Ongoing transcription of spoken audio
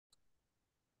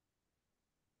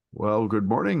Well, good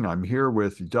morning. I'm here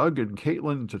with Doug and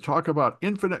Caitlin to talk about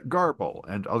infinite garble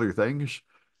and other things.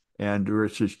 And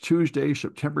it's Tuesday,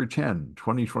 September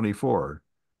 10, 2024.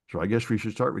 So I guess we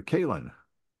should start with Caitlin.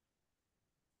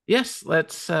 Yes,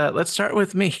 let's start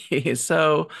with me.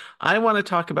 So I want to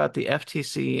talk about the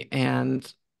FTC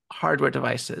and hardware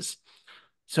devices.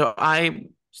 So I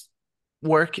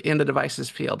work in the devices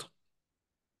field,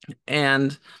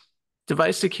 and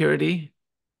device security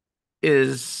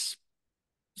is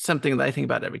something that I think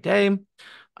about every day,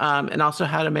 and also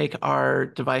how to make our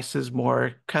devices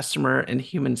more customer and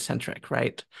human centric,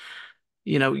 right?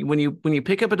 When you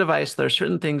pick up a device, there are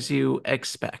certain things you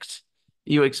expect.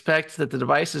 You expect that the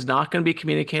device is not going to be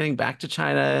communicating back to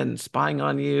China and spying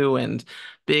on you and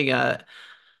being an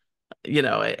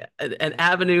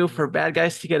avenue for bad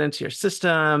guys to get into your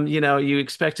system. You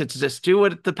expect it to just do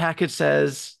what the package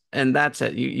says, and that's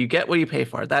it. You get what you pay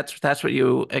for. That's what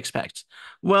you expect.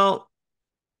 Well,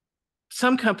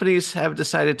 some companies have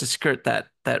decided to skirt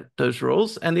those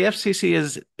rules, and the FCC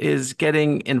is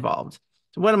getting involved.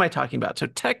 So what am I talking about? So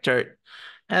TechDirt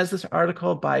has this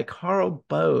article by Carl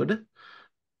Bode,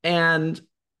 and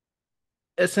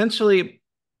essentially,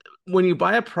 when you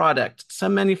buy a product,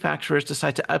 some manufacturers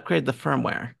decide to upgrade the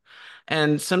firmware,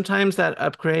 and sometimes that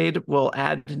upgrade will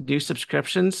add new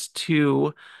subscriptions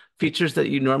to features that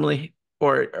you normally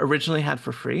or originally had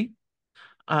for free.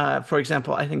 For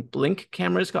example, I think Blink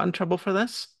cameras got in trouble for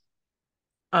this.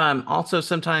 Also,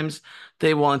 sometimes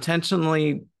they will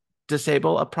intentionally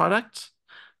disable a product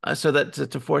so that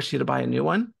to force you to buy a new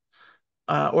one,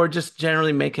 or just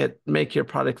generally make your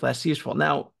product less useful.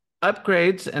 Now,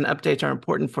 upgrades and updates are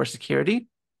important for security,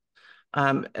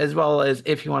 as well as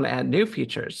if you want to add new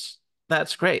features.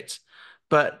 That's great.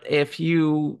 But if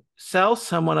you sell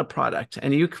someone a product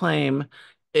and you claim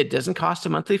it doesn't cost a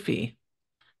monthly fee,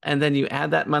 and then you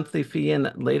add that monthly fee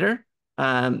in later,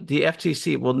 the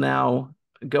FTC will now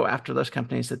go after those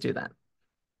companies that do that.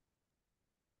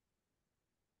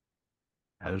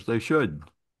 As they should.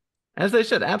 As they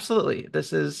should. Absolutely.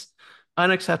 This is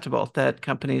unacceptable that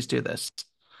companies do this.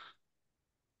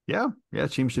 Yeah, yeah,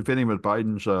 it seems to fit in with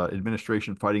Biden's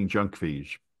administration fighting junk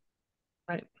fees.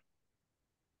 Right.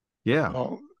 Yeah,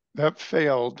 Well, that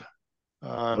failed it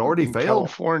already in failed.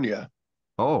 California.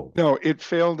 Oh, No, it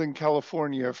failed in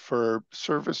California for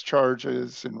service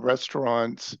charges in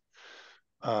restaurants,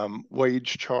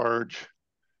 wage charge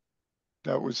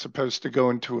that was supposed to go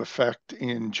into effect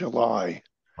in July.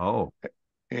 oh,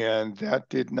 And that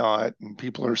did not, and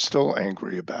people are still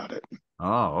angry about it.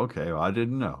 oh, okay. Well, I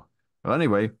didn't know. Well,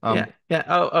 anyway, Yeah. Yeah.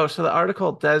 Oh, so the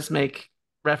article does make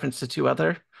reference to two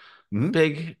other mhm,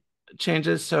 big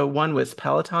changes. So one was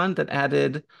Peloton that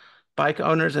added bike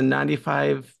owners a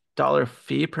 $95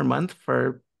 fee per month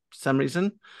for some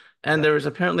reason. And yeah. there was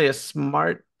apparently a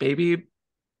smart baby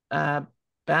uh,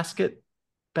 basket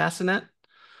bassinet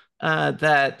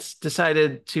that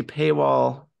decided to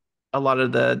paywall a lot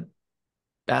of the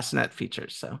bassinet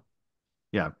features. So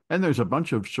Yeah, and there's a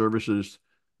bunch of services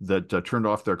that turned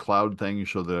off their cloud things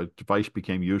so the device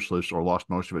became useless or lost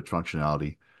most of its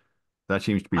functionality. That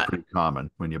seems to be I, pretty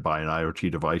common when you buy an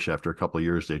IoT device. After a couple of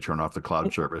years, they turn off the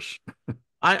cloud service.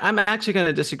 I'm actually going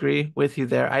to disagree with you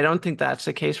there. I don't think that's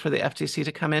the case for the FTC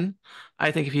to come in.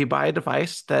 I think if you buy a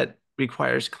device that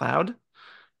requires cloud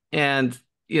and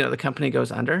the company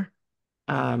goes under,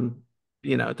 um,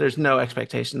 there's no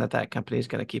expectation that that company is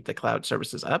going to keep the cloud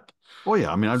services up. Oh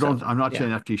yeah, I mean, So I'm not yeah,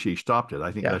 saying FTC stopped it.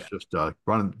 I think yeah, that's just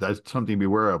that's something to be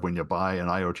aware of when you buy an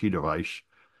IoT device.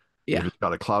 If yeah, it's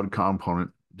got a cloud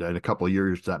component, that in a couple of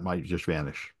years that might just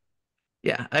vanish.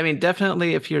 yeah. I mean,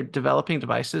 definitely if you're developing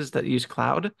devices that use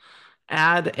cloud,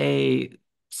 add a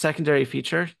secondary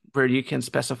feature where you can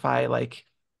specify like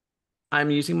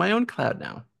I'm using my own cloud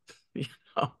now. You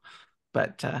know,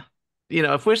 but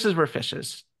if wishes were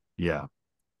fishes. Yeah.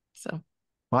 So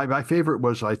My favorite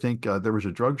was, I think, there was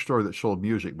a drugstore that sold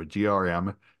music with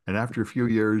DRM, and after a few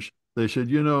years, they said,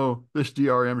 this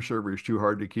DRM server is too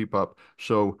hard to keep up.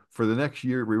 So for the next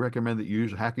year, we recommend that you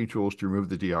use hacking tools to remove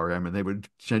the DRM, and they would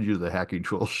send you the hacking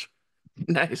tools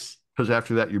nice. because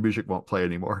after that, your music won't play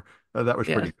anymore. That was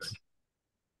pretty good. Yes.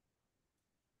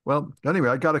 Well, anyway,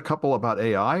 I got a couple about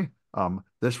AI.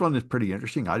 This one is pretty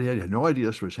interesting. I had no idea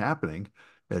this was happening.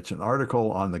 It's an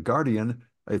article on The Guardian.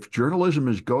 If journalism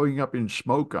is going up in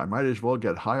smoke, I might as well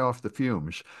get high off the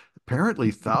fumes.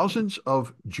 Apparently, thousands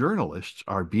of journalists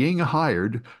are being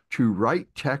hired to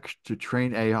write text to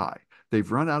train AI.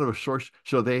 They've run out of a source,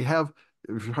 so they have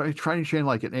trying to train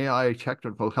like an AI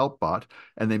technical help bot,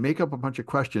 and they make up a bunch of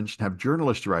questions and have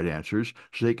journalists write answers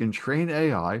so they can train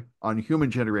AI on human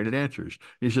generated answers.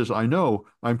 He says, I know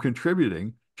I'm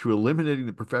contributing to eliminating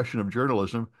the profession of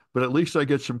journalism, but at least I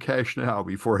get some cash now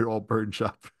before it all burns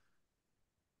up.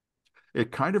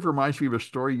 It kind of reminds me of a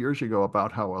story years ago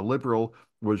about how a liberal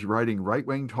was writing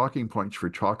right-wing talking points for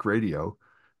talk radio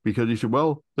because he said,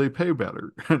 well, they pay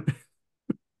better.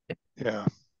 Yeah.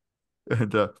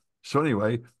 And so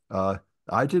anyway, uh,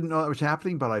 I didn't know that was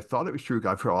happening, but I thought it was true.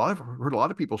 I've heard a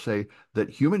lot of people say that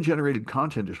human-generated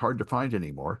content is hard to find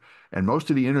anymore, and most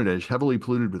of the internet is heavily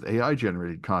polluted with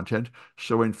AI-generated content.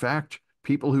 So in fact,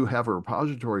 people who have a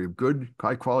repository of good,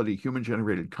 high-quality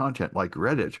human-generated content like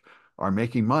Reddit are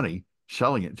making money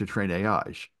selling it to train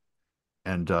AIs.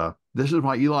 And this is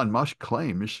why Elon Musk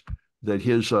claims that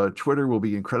his Twitter will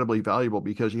be incredibly valuable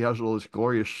because he has all this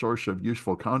glorious source of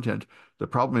useful content. The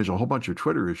problem is a whole bunch of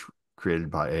Twitter is created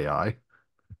by AI,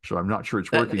 so I'm not sure it's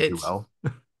That working too it's well.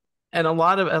 and a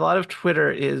lot of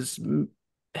Twitter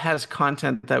has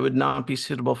content that would not be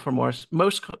suitable for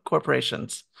most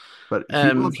corporations. But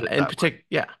he loves it In that way. particular,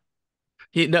 yeah.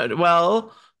 He no,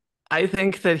 well, I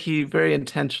think that he very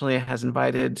intentionally has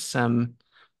invited some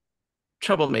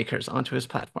troublemakers onto his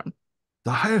platform.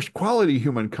 The highest quality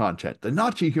human content, the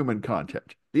Nazi human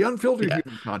content, the unfiltered Yeah.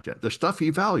 human content, the stuff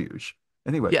he values.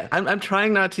 Anyway, Yeah, I'm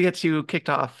trying not to get you kicked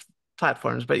off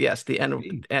platforms, but yes, the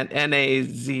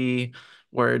NAZ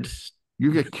word.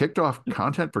 you get kicked off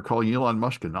content for calling Elon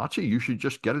Musk a Nazi. You should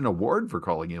just get an award for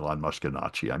calling Elon Musk a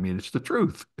Nazi. I mean, it's the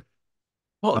truth.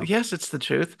 Well, yes, it's the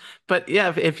truth. But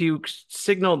yeah, if you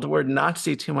signaled the word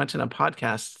Nazi too much in a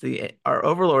podcast, the our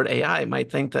overlord AI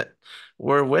might think that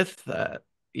we're with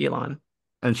Elon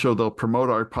And so they'll promote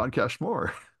our podcast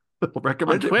more. They'll on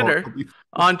recommend it more. Twitter,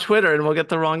 on Twitter, and we'll get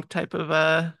the wrong type of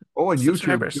Oh, and YouTube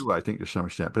subscribers. too, I think to some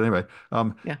extent. But anyway,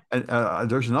 Yeah. and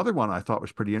there's another one I thought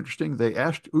was pretty interesting. They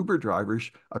asked Uber drivers.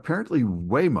 Apparently,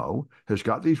 Waymo has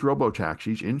got these robo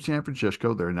taxis in San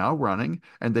Francisco. They're now running,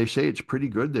 and they say it's pretty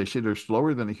good. They say they're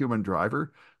slower than a human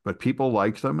driver, but people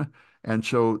like them. And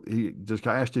so this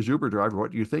guy asked his Uber driver,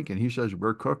 "What do you think?" And he says,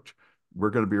 "We're cooked.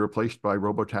 We're going to be replaced by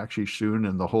robo taxis soon,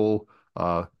 and the whole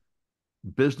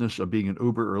business of being an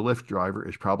Uber or Lyft driver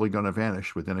is probably going to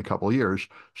vanish within a couple of years.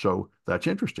 So that's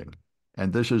interesting.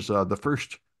 And this is the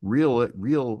first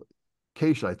real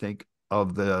case, I think,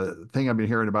 of the thing I've been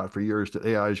hearing about for years that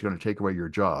AI is going to take away your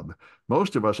job.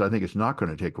 Most of us, I think, it's not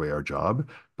going to take away our job,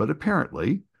 but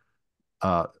apparently,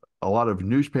 uh, a lot of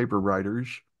newspaper writers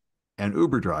and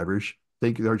Uber drivers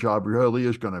think their job really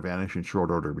is going to vanish in short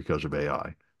order because of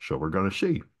AI. So we're going to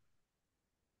see.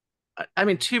 I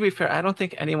mean, to be fair, I don't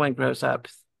think anyone grows up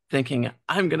thinking,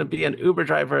 I'm going to be an Uber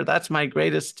driver. That's my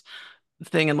greatest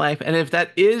thing in life. And if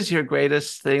that is your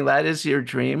greatest thing, that is your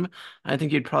dream, I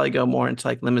think you'd probably go more into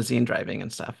like limousine driving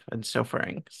and stuff and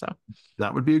chauffeuring. So,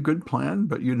 That would be a good plan.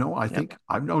 But I yeah. think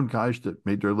I've known guys that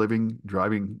made their living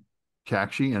driving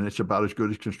taxi, and it's about as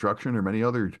good as construction or many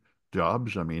other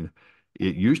jobs. I mean,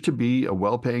 it used to be a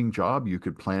well-paying job. You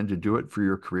could plan to do it for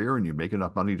your career, and you make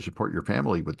enough money to support your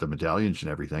family with the medallions and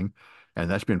everything. And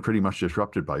that's been pretty much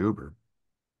disrupted by Uber.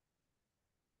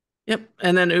 Yep.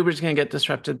 And then Uber's going to get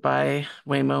disrupted by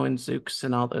Waymo and Zoox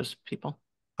and all those people.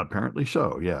 Apparently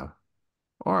so, yeah.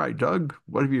 All right, Doug,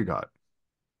 what have you got?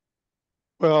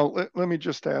 Well, let me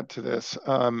just add to this.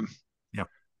 Yeah.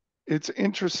 It's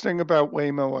interesting about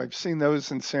Waymo. I've seen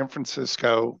those in San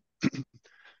Francisco.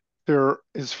 They're,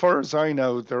 as far as I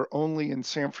know, they're only in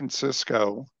San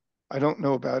Francisco. I don't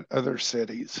know about other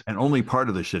cities. And only part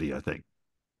of the city, I think.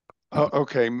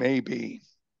 Okay, maybe.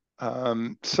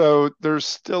 So there's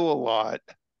still a lot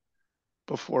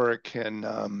before it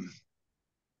can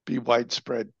be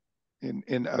widespread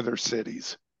in other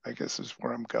cities, I guess is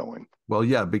where I'm going. Well,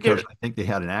 yeah, because Here, I think they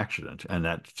had an accident and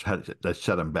that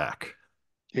set them back.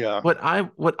 Yeah. what I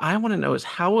want to know is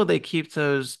how will they keep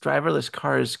those driverless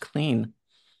cars clean?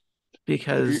 They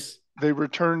Because they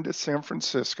returned to San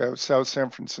Francisco, South San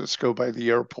Francisco by the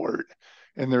airport,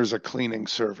 and there's a cleaning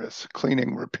service,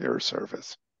 cleaning repair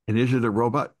service. And is it a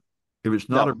robot? If it's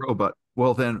not a No, robot,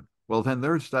 well then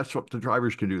that's what the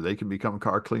drivers can do. They can become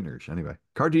car cleaners anyway.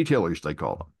 Car detailers, they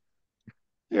call them.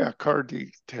 yeah, car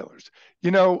detailers. You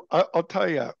know, I'll tell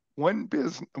you,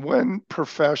 one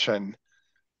profession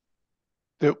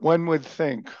that one would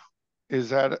think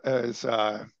is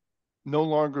no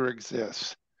longer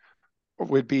exists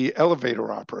would be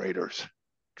elevator operators.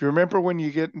 Do you remember when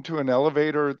you get into an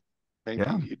elevator? Maybe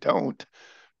Yeah. you don't,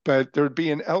 but there'd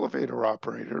be an elevator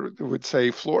operator that would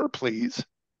say, floor, please.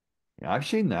 Yeah, I've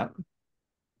seen that.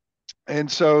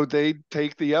 And so they'd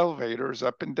take the elevators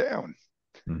up and down.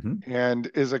 Hmm. And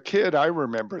as a kid, I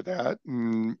remember that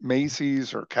in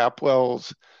Macy's or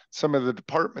Capwell's, some of the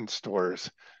department stores.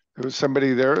 There was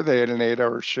somebody there, they had an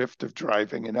 8-hour shift of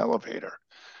driving an elevator.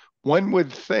 one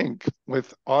would think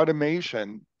with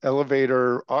automation,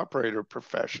 elevator operator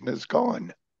profession is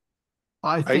gone,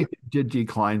 I right? think it did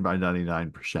decline by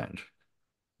 99%.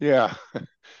 Yeah.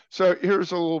 So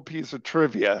here's a little piece of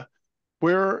trivia.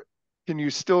 Where can you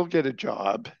still get a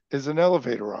job as an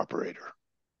elevator operator?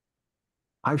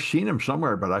 I've seen him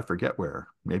somewhere, but I forget where.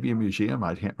 Maybe a museum.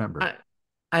 I can't remember. I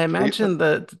I Okay. imagine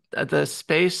the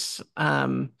space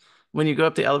when you go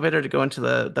up the elevator to go into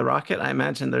the rocket, I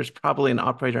imagine there's probably an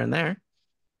operator in there.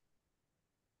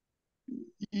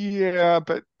 Yeah,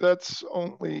 but that's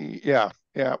only, yeah,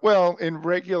 yeah. Well, in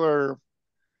regular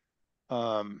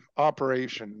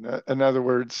operation, in other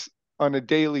words, on a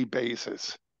daily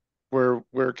basis, where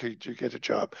could you get a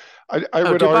job? I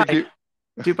Oh, would Dubai. argue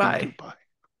Dubai. Dubai.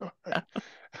 All right.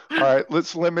 All right,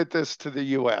 let's limit this to the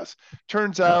US.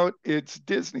 Turns Oh, out it's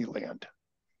Disneyland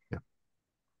Yeah.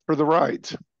 for the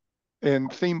rides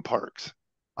and theme parks.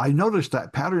 I noticed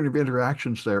that pattern of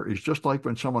interactions there is just like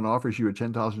when someone offers you a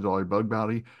 $10,000 bug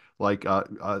bounty, like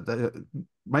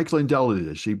Mike Lindell did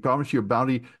this. He promised you a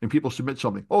bounty, and people submit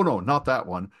something. Oh no, not that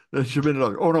one. Then submit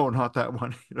another. Oh no, not that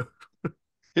one.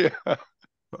 Yeah.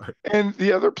 Right. And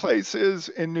the other place is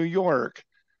in New York.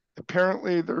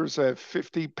 Apparently, there's a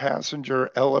 50 passenger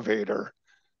elevator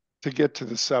to get to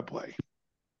the subway,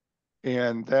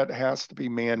 and that has to be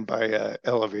manned by an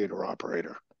elevator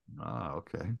operator. Ah,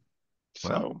 okay.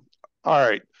 Well, So, all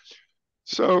right.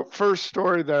 So, first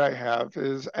story that I have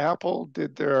is Apple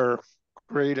did their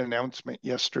great announcement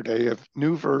yesterday of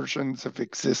new versions of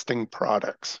existing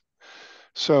products.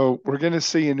 So, we're going to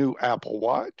see a new Apple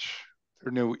Watch,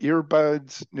 their new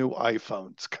earbuds, new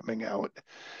iPhones coming out.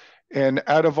 And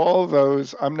out of all of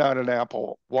those, I'm not an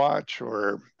Apple Watch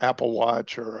or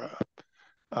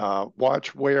a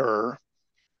watch wearer,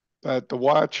 but the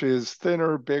watch is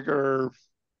thinner, bigger, a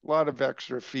lot of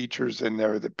extra features in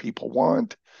there that people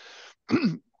want.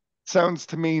 Sounds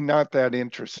to me not that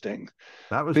interesting.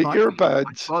 that was The my feeling.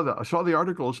 earbuds, I saw the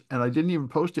articles, and I didn't even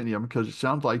post any of them because it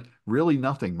sounds like really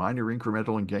nothing, minor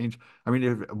incremental gains. I mean,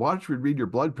 if a watch would read your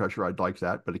blood pressure, I'd like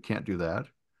that, but it can't do that.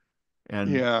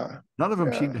 And yeah, none of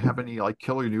them seem yeah. to have any like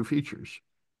killer new features.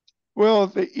 Well,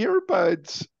 the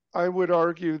earbuds, I would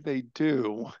argue they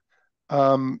do.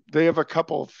 They have a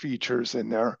couple of features in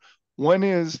there. One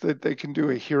is that they can do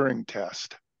a hearing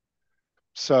test.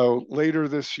 So later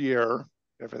this year,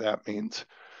 whatever that means,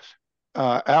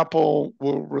 Apple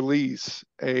will release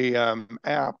a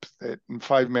app that in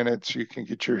 5 minutes you can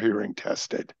get your hearing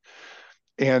tested.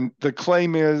 And the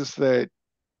claim is that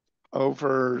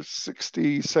over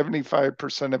 60,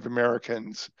 75% of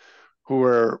Americans who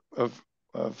are of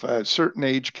a certain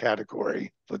age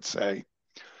category, let's say,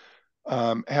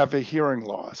 have a hearing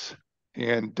loss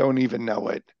and don't even know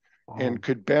it and Oh,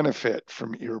 could benefit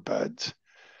from earbuds.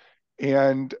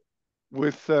 And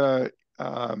with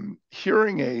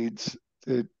hearing aids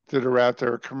that are out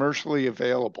there commercially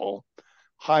available,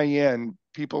 high end,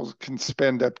 people can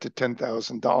spend up to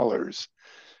 $10,000.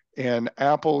 And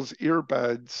Apple's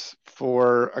earbuds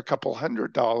for a couple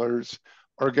 $100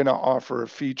 are going to offer a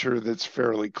feature that's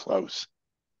fairly close.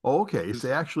 okay. If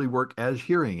they actually work as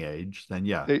hearing aids, then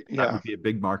yeah, that Yeah, would be a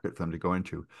big market for them to go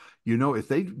into. You know, if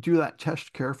they do that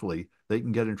test carefully, they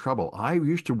can get in trouble. I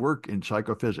used to work in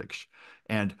psychophysics,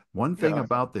 and one thing yeah.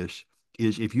 about this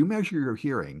is if you measure your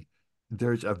hearing,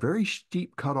 there's a very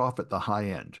steep cutoff at the high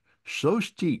end, so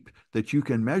steep that you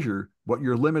can measure what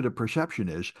your limit of perception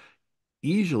is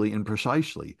easily and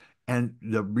precisely. And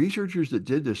the researchers that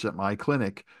did this at my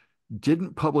clinic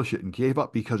didn't publish it and gave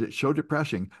up because it's so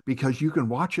depressing because you can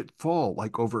watch it fall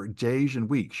like over days and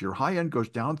weeks. Your high end goes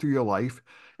down through your life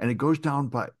and it goes down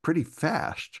by pretty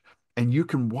fast and you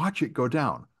can watch it go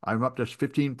down. I'm up to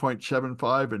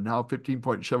 15.75 and now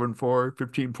 15.74,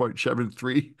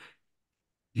 15.73.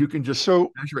 You can just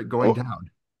So measure it going o-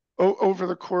 down over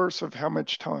the course of how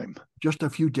much time? just a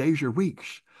few days or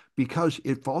weeks because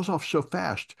it falls off so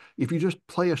fast. If you just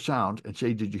play a sound and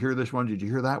say, "Did you hear this one? Did you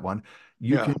hear that one?"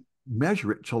 You Yeah. can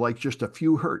measure it to like just a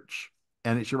few hertz,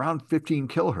 and it's around 15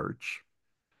 kilohertz.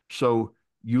 So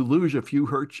you lose a few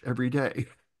hertz every day,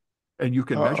 and you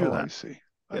can measure Oh, I that. see.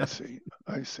 I Yeah. see.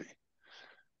 I see.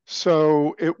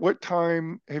 So, at what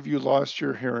time have you lost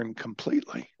your hearing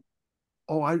completely?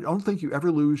 Oh, I don't think you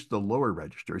ever lose the lower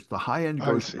registers. The high end I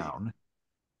goes see. down,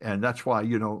 and that's why,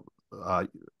 uh,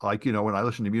 when I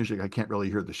listen to music, I can't really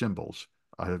hear the cymbals.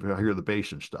 I hear the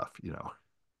bass and stuff,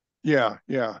 Yeah,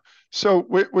 yeah. So,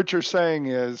 what you're saying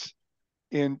is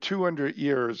in 200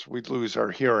 years, we'd lose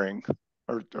our hearing,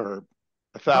 or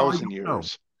a No, I thousand don't know.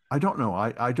 years. I don't know.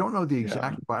 I don't know the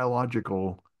Yeah. exact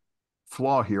biological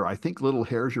flaw here. I think little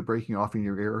hairs are breaking off in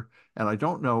your ear, and I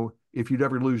don't know if you'd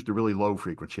ever lose the really low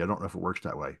frequency. I don't know if it works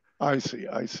that way. I see.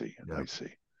 I see. Yeah. I see.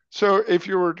 So if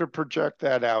you were to project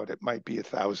that out, it might be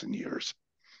 1,000 years.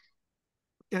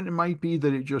 And it might be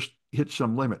that it just hits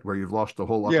some limit where you've lost the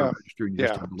whole upper Yeah. register and you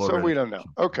just Yeah. have low So we energy. don't know.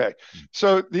 Okay.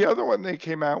 So the other one they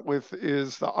came out with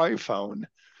is the iPhone.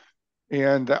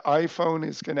 And the iPhone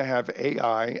is going to have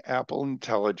AI, Apple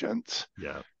Intelligence,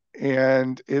 Yeah.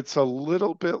 and it's a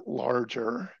little bit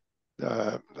larger,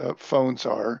 the phones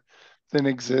are, than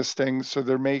existing. So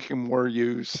they're making more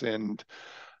use. And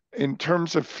in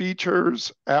terms of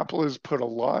features, Apple has put a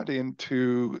lot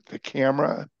into the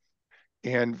camera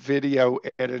and video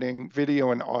editing,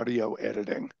 video and audio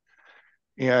editing.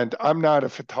 And I'm not a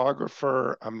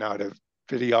photographer, I'm not a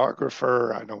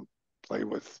videographer, I don't play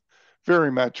with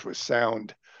very much with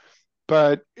sound,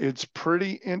 but it's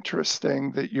pretty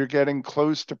interesting that you're getting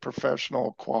close to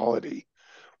professional quality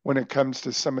when it comes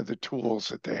to some of the tools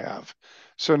that they have.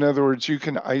 So, in other words, you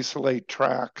can isolate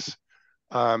tracks,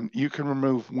 you can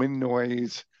remove wind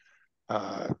noise.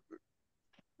 Uh,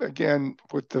 Again,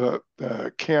 with the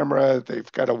camera,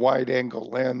 they've got a wide angle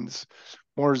lens,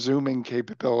 more zooming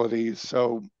capabilities.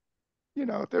 So,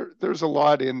 there's a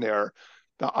lot in there.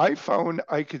 The iPhone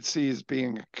I could see as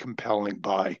being a compelling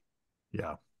buy.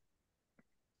 Yeah.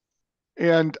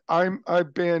 And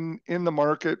I've been in the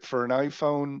market for an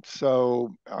iPhone,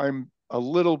 so I'm a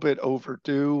little bit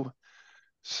overdue.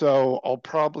 So I'll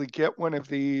probably get one of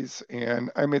these, and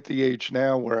I'm at the age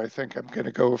now where I think I'm going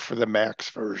to go for the Max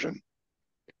version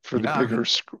for the Yeah. bigger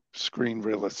screen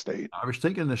real estate. I was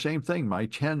thinking the same thing. My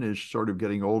 10 is sort of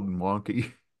getting old and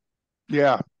wonky.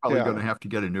 Yeah, Probably going yeah. to have to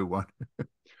get a new one.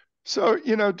 So,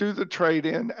 do the trade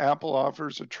in. Apple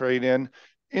offers a trade in.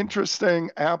 Interesting,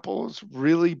 Apple's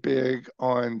really big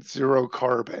on zero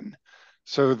carbon.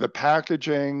 So the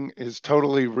packaging is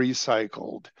totally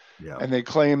recycled. Yeah. And they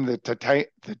claim that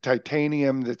the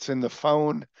titanium that's in the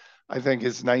phone, I think,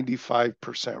 is 95%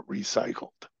 recycled.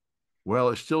 Well,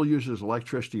 it still uses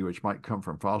electricity, which might come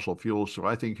from fossil fuels. So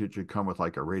I think it should come with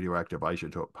like a radioactive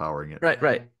isotope powering it. Right,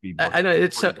 right. Be I more, know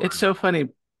it's more so environmental. funny.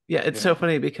 Yeah, it's so Yeah.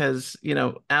 funny because,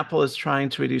 Apple is trying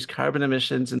to reduce carbon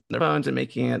emissions in their phones and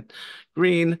making it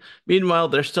green. Meanwhile,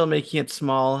 they're still making it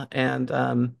small and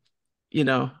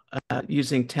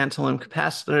using tantalum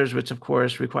capacitors, which of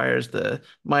course requires the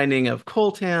mining of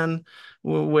coltan,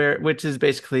 which is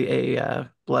basically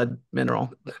a blood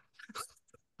mineral.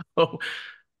 A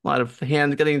lot of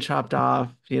hands getting chopped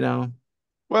off, Well,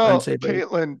 unsavory.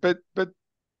 Caitlin, but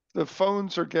the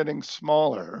phones are getting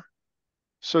smaller,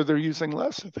 so they're using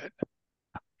less of it.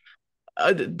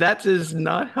 That is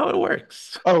not how it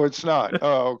works. Oh, it's not.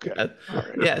 Oh, okay. Yeah. All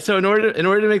right. Yeah. So in order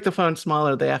to make the phone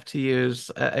smaller, they have to use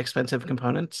expensive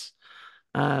components,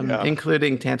 Yeah.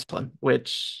 including tantalum,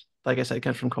 which, like I said,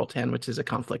 comes from coltan, which is a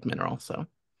conflict mineral. So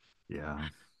Yeah.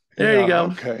 there you Yeah. go.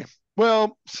 Okay.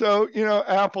 Well, so,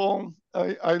 Apple,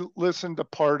 I listened to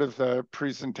part of the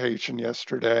presentation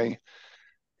yesterday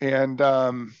and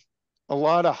a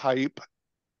lot of hype.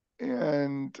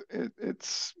 And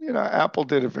it's, Apple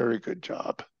did a very good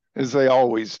job, as they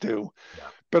always do. Yeah.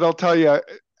 But I'll tell you,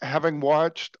 having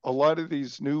watched a lot of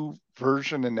these new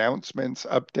version announcements,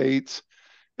 updates,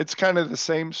 it's kind of the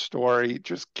same story.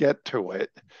 Just get to it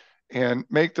and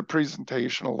make the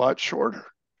presentation a lot shorter,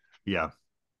 Yeah.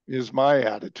 is my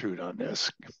attitude on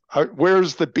this.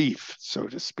 Where's the beef, so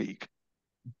to speak?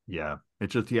 Yeah.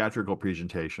 It's a theatrical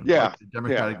presentation, like Yeah, the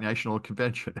Democratic yeah, National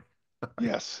Convention.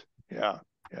 yes, yeah, All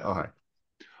yeah. right.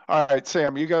 All right,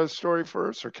 Sam, you got a story for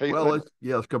us or Well, Caitlin?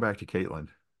 let's go back to Caitlin.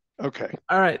 Okay.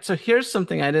 All right. So here's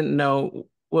something I didn't know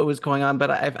what was going on,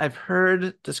 but I've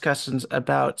heard discussions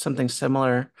about something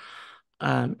similar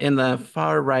in the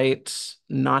far right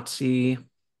Nazi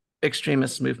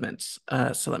extremist movements.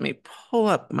 So let me pull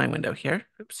up my window here.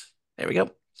 Oops. There we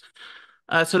go.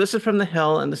 So this is from The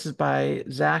Hill, and this is by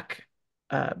Zach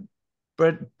uh,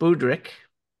 Budrick.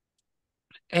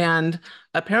 And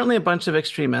apparently, a bunch of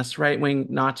extremists, right-wing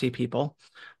Nazi people,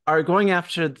 are going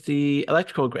after the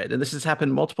electrical grid. And this has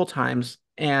happened multiple times.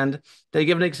 And they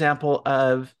give an example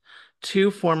of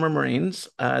two former Marines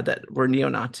that were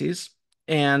neo-Nazis,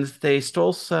 and they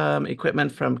stole some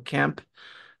equipment from Camp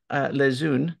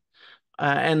Lejeune,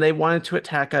 and they wanted to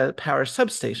attack a power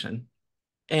substation.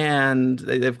 And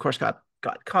they of course, got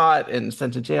caught and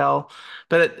sent to jail.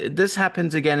 But this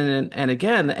happens again and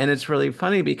again, and it's really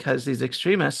funny because these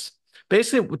extremists,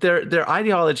 basically, their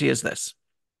ideology is this.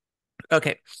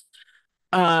 Okay,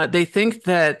 they think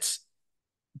that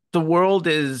the world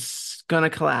is going to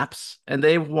collapse, and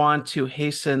they want to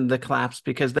hasten the collapse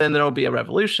because then there will be a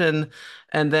revolution,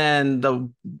 and then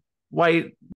the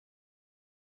white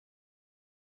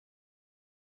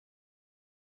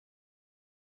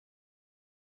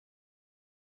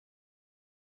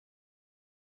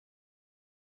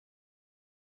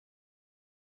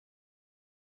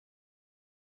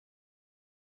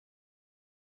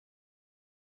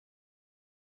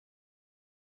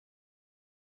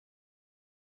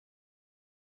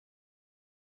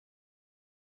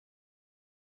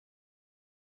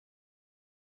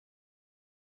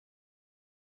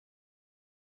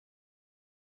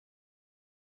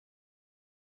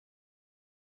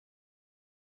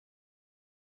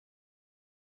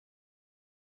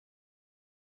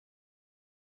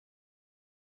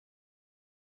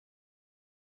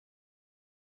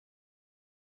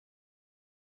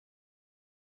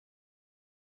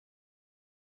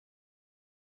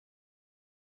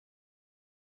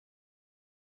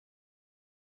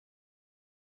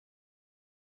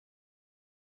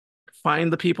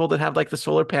find the people that have like the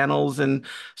solar panels and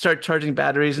start charging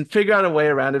batteries and figure out a way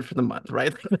around it for the month,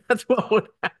 right? That's what would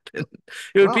happen.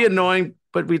 It would be Well, annoying,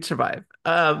 but we'd survive.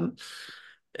 And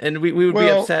we would be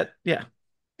Well, upset. Yeah.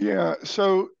 yeah.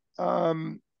 So,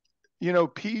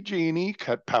 PG&E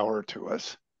cut power to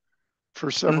us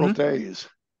for several Hmm. days.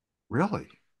 really?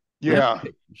 For Yeah. Yeah.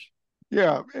 days.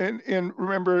 Yeah, and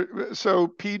remember, so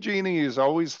PG&E is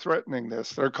always threatening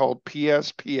this. They're called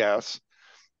PSPS,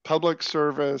 Public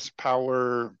Service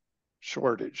Power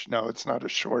Shortage. No, it's not a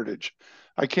shortage.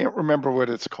 I can't remember what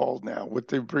it's called now, what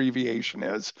the abbreviation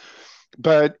is,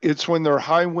 but it's when there are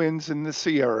high winds in the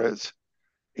Sierras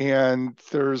and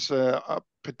there's a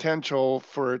potential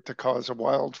for it to cause a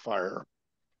wildfire.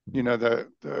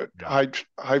 The Yeah.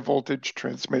 high voltage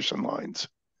transmission lines.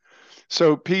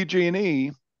 So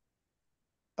PG&E,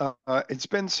 it's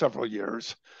been several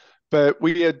years, but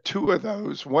we had two of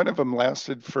those. One of them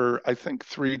lasted for, I think,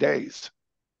 3 days.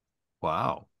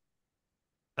 Wow.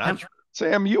 Yep. That's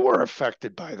Sam, you were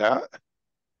affected by that.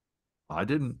 I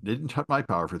didn't touch my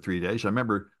power for 3 days. I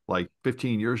remember like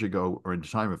 15 years ago, or in the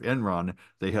time of Enron,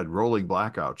 they had rolling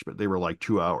blackouts, but they were like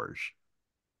 2 hours.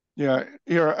 Yeah,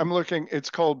 here I'm looking. It's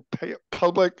called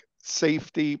Public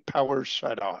Safety Power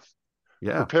Shutoff.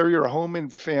 Yeah. Prepare your home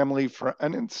and family for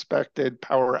uninspected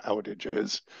power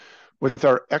outages with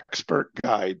our expert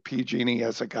guide. PG&E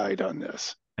has a guide on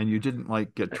this. And you didn't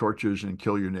like get torches and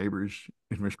kill your neighbors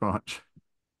in response.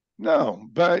 No,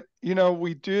 but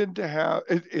we did have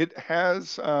it. It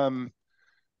has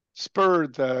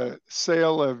spurred the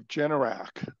sale of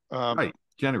Generac, Right.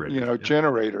 Generators. Yeah.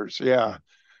 generators. Yeah.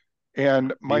 Yeah,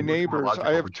 and my Be much more neighbors,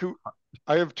 logical.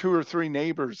 I have two or three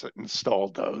neighbors that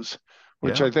installed those,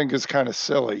 which Yeah. I think is kind of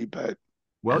silly, but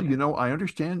Well, I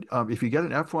understand if you get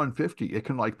an F-150, it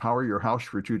can like power your house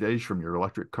for 2 days from your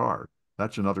electric car.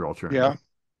 That's another alternative.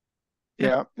 yeah,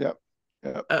 Yeah. yeah,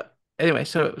 yeah, yeah, Uh, anyway,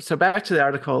 so back to the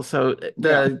article. So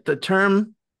yeah, the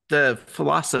term, the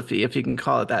philosophy, if you can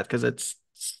call it that, because it's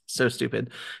so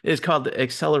stupid, is called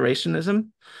accelerationism,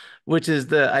 which is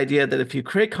the idea that if you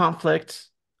create conflict,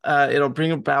 it'll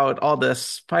bring about all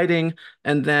this fighting,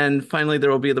 and then finally there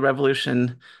will be the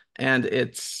revolution, and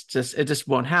it just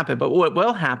won't happen. But what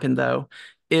will happen though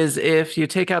is if you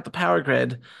take out the power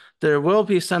grid, there will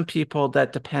be some people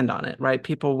that depend on it, right?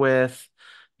 People with,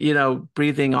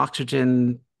 breathing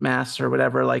oxygen masks or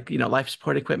whatever, like, life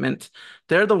support equipment.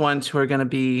 They're the ones who are going to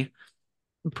be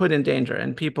put in danger,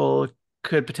 and people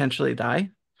could potentially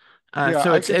die. yeah.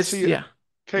 So I could it's see it, yeah.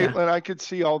 Yeah. Caitlin. I could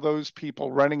see all those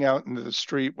people running out into the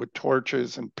street with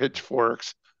torches and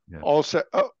pitchforks. Yeah. All set.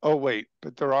 Oh, wait,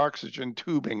 but their oxygen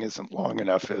tubing isn't long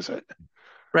enough, is it?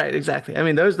 Right, exactly. I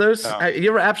mean, those Yeah,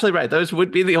 you're absolutely right. Those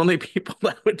would be the only people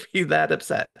that would be that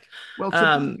upset. Well, to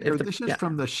be fair, If the this is yeah,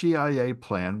 from the CIA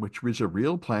plan, which was a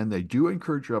real plan. They do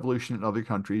encourage revolution in other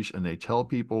countries, and they tell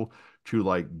people to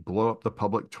like blow up the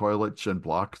public toilets and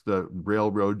block the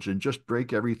railroads and just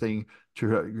break everything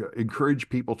to encourage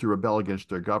people to rebel against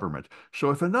their government.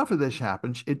 So if enough of this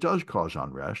happens, it does cause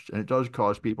unrest and it does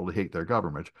cause people to hate their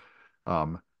government.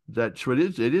 So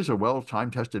it is a well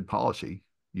time tested policy.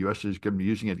 U.S. has been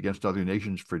using it against other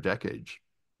nations for decades.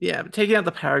 yeah, but taking out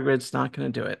the power grid's not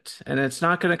going to do it, and it's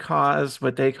not going to cause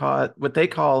what they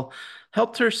call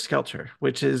helter skelter,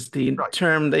 which is the Right.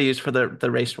 term they use for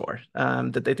the race war,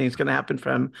 that they think is going to happen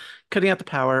from cutting out the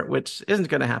power, which isn't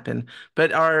going to happen.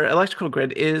 But our electrical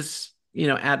grid is,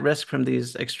 at risk from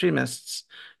these extremists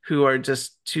who are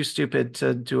just too stupid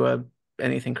to do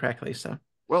anything correctly. So.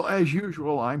 Well, as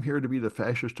usual, I'm here to be the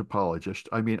fascist apologist.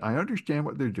 I mean, I understand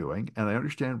what they're doing, and I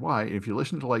understand why. If you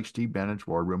listen to like Steve Bannon's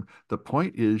War Room, the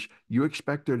point is you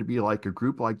expect there to be like a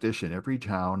group like this in every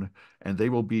town, and they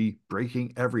will be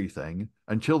breaking everything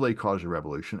until they cause a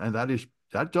revolution. And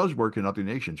that does work in other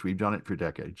nations. We've done it for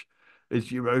decades.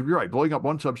 You're right. Blowing up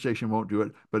one substation won't do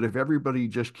it, but if everybody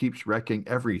just keeps wrecking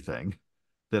everything,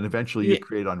 then eventually you Yeah,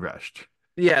 create unrest.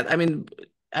 yeah. I mean,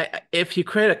 if you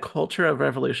create a culture of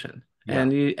revolution Yeah.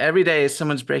 and every day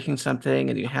someone's breaking something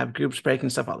and you have groups breaking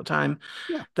stuff all the time,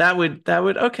 Yeah. that would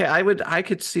okay. I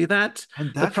could see that. And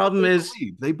The that's what problem they is,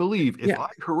 believe. They believe if yeah, I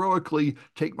heroically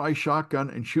take my shotgun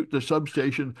and shoot the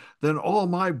substation, then all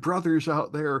my brothers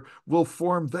out there will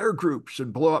form their groups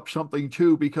and blow up something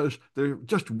too, because they're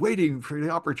just waiting for the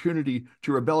opportunity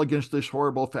to rebel against this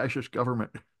horrible fascist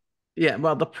government. yeah.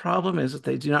 Well, the problem is that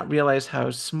they do not realize how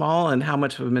small and how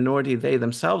much of a minority they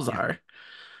themselves Yeah. are.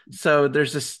 So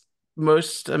there's this.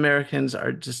 Most Americans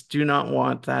are just do not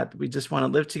want that. We just want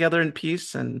to live together in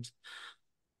peace, and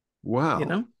you Wow.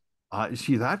 know.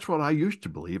 See, that's what I used to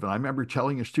believe. And I remember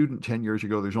telling a student 10 years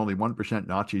ago, there's only 1%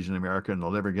 Nazis in America and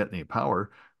they'll never get any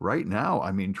power. Right now,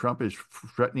 I mean, Trump is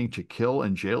threatening to kill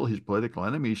and jail his political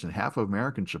enemies, and half of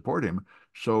Americans support him.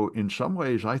 So, in some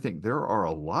ways, I think there are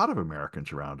a lot of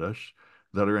Americans around us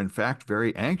that are, in fact,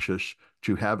 very anxious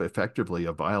to have effectively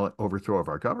a violent overthrow of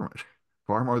our government,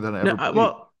 far more than I No, ever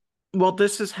believed. well,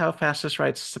 this is how fascist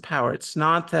rights to power. It's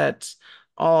not that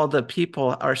all the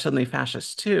people are suddenly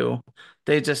fascist too.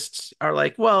 They just are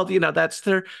like, well, that's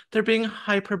they're being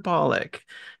hyperbolic.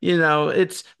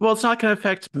 It's not going to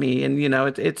affect me, and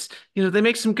they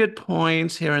make some good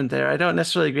points here and there. I don't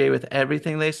necessarily agree with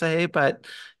everything they say, but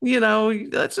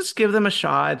let's just give them a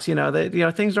shot.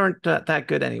 Things aren't that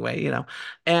good anyway.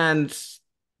 And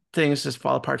things just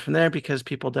fall apart from there because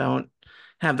people don't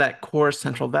have that core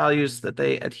central values that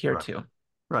they adhere Right. to,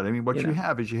 Right. I mean, you what you know.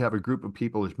 have is you have a group of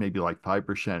people that's maybe like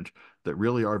 5% that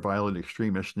really are violent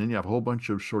extremists, and then you have a whole bunch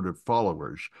of sort of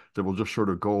followers that will just sort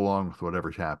of go along with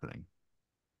whatever's happening.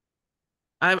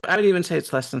 I would even say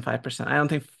it's less than 5%. I don't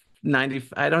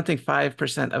think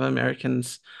 5% of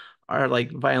Americans are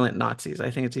like violent Nazis.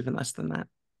 I think it's even less than that.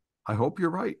 I hope you're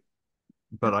right,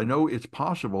 but Yep. I know it's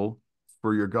possible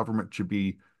for your government to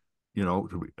be,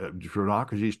 for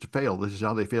democracies to fail. This is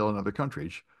how they fail in other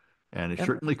countries, and it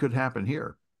Yep. certainly could happen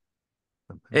here.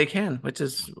 It can, which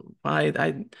is why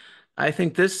I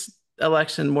think this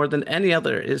election more than any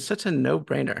other is such a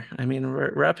no-brainer. I mean,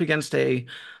 we're up against a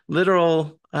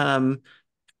literal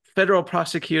federal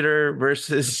prosecutor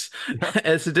versus Yeah,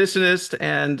 a seditionist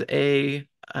and a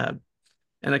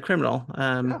criminal.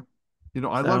 yeah.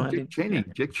 I So love I Dick mean, yeah, Cheney.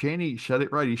 Dick Cheney said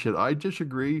it right. He said, I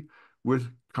disagree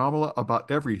with Kamala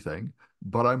about everything,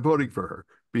 but I'm voting for her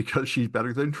because she's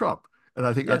better than Trump. And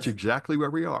I think that's yes, exactly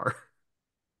where we are.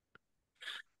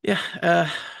 yeah.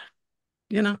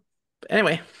 You know.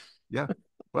 Anyway, Yeah.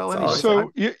 Well, that's all I anyway, was saying.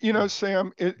 So,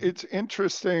 Sam, it's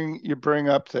interesting you bring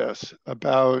up this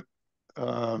about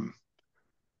um,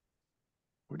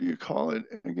 what do you call it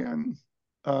again?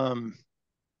 Um,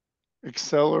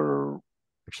 acceler,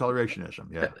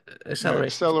 accelerationism. Uh, Yeah. yeah,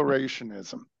 Accelerationism. Yeah.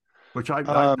 accelerationism. Which that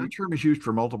Um, term is used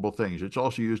for multiple things. It's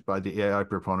also used by the AI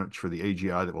proponents for the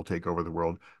AGI that will take over the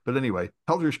world. But anyway,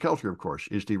 Helter Skelter, of course,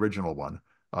 is the original one.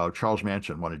 Charles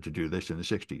Manson wanted to do this in the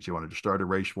 60s. He wanted to start a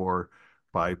race war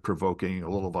by provoking a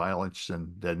little violence,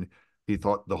 and then he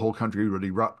thought the whole country would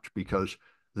erupt because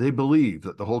they believe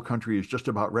that the whole country is just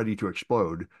about ready to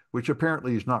explode, which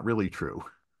apparently is not really true.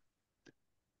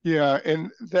 yeah,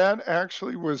 and that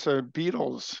actually was a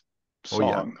Beatles Oh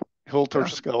yeah, song, Hilter yeah,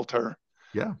 Skelter.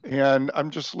 yeah, And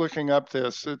I'm just looking up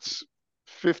this. It's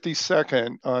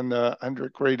 52nd on the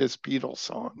 100 greatest Beatles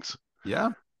songs.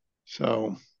 yeah,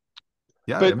 So,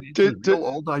 yeah. I but mean, it's a real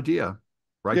old idea.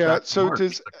 Right yeah, back to so Marx,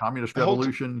 does the communist Hilter,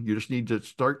 revolution. You just need to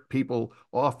start people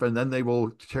off, and then they will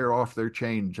tear off their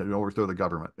chains and overthrow the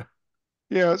government.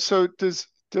 yeah, so does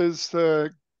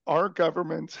the our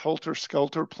government's Helter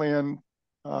Skelter plan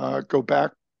go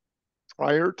back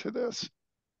prior to this?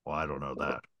 Well, I don't know Or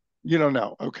that. you don't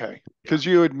know? Okay, Yeah, because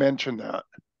you had mentioned that.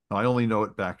 I only know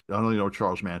it back. I only know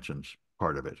Charles Manson's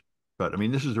part of it. But I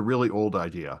mean, this is a really old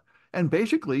idea. And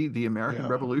basically, the American Yeah,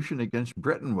 Revolution against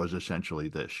Britain was essentially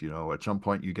this. At some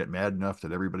point, you get mad enough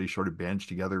that everybody sort of bands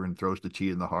together and throws the tea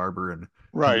in the harbor, and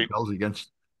he right. rebels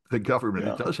against the government.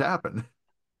 It Yeah, does happen.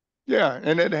 yeah,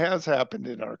 and it has happened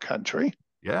in our country.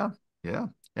 Yeah, yeah.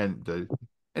 And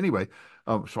anyway,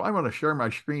 so I want to share my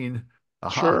screen,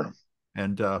 aha, Sure.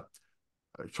 and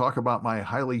talk about my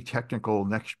highly technical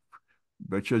next,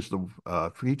 which is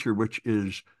the feature, which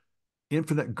is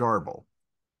infinite garble.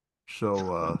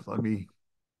 So let me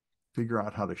figure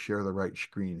out how to share the right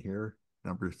screen here.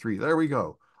 Number three. There we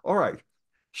go. All right.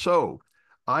 So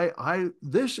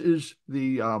this is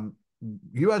the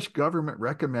U.S. government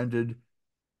recommended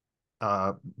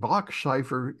block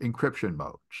cipher encryption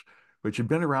modes, which have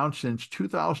been around since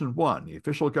 2001. The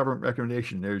official government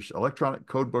recommendation, there's electronic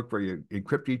code book where you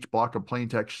encrypt each block of plain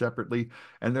text separately,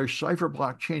 and there's cipher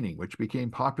block chaining, which became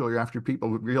popular after people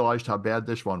realized how bad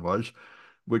this one was,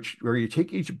 which where you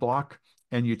take each block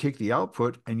and you take the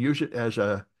output and use it as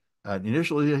an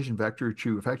initialization vector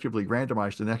to effectively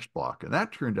randomize the next block. And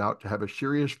that turned out to have a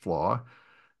serious flaw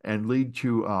and lead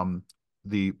to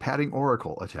the padding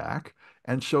oracle attack.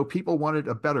 And so people wanted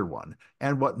a better one.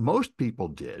 And what most people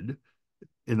did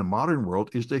in the modern world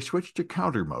is they switched to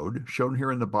counter mode, shown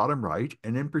here in the bottom right,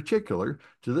 and in particular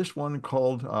to this one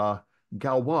called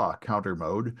Galois counter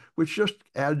mode, which just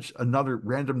adds another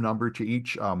random number to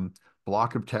each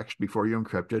block of text before you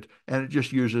encrypt it, and it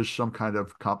just uses some kind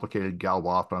of complicated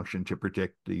Galois function to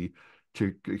predict the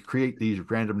to create these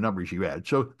random numbers you add.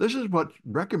 So this is what's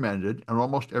recommended, and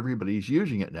almost everybody's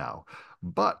using it now.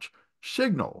 But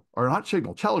Signal, or not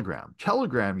Signal, Telegram.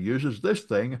 Telegram uses this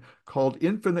thing called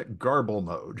infinite garble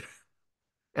mode.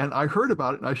 And I heard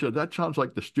about it and I said, that sounds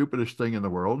like the stupidest thing in the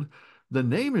world. The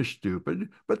name is stupid,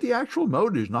 but the actual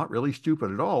mode is not really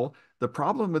stupid at all. The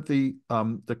problem with the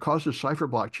that causes cipher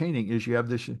block chaining is you have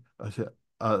this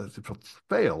uh,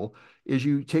 fail is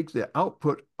you take the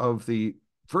output of the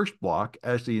first block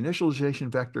as the initialization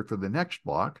vector for the next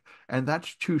block, and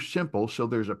that's too simple. So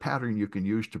there's a pattern you can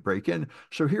use to break in.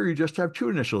 So here you just have two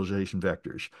initialization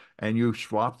vectors, and you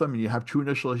swap them, and you have two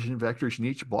initialization vectors in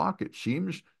each block. It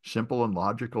seems simple and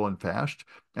logical and fast,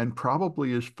 and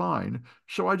probably is fine.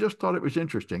 So I just thought it was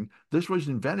interesting. This was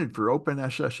invented for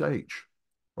OpenSSH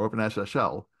or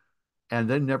OpenSSL, and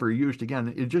then never used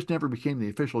again. It just never became the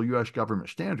official US government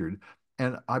standard.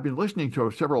 And I've been listening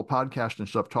to several podcasts and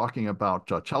stuff talking about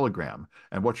Telegram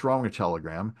and what's wrong with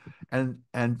Telegram.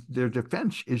 And their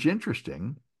defense is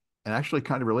interesting and actually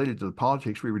kind of related to the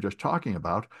politics we were just talking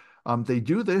about. They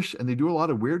do this and they do a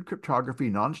lot of weird cryptography,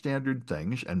 non-standard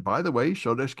things. And by the way,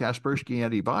 so does Kaspersky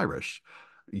Antivirus.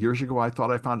 Years ago, I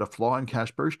thought I found a flaw in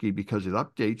Kaspersky because it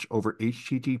updates over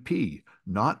HTTP,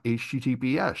 not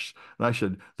HTTPS. And I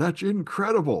said, that's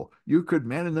incredible. You could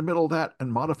man in the middle of that and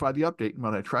modify the update. And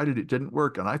when I tried it, it didn't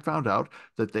work. And I found out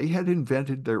that they had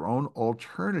invented their own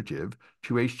alternative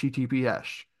to HTTPS,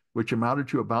 which amounted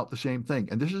to about the same thing.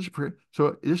 And this is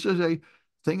a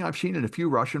thing I've seen in a few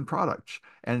Russian products.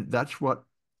 And that's what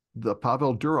the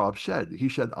Pavel Durov said. He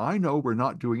said, I know we're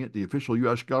not doing it the official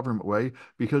U.S. government way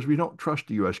because we don't trust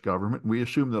the U.S. government. We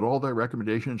assume that all their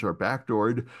recommendations are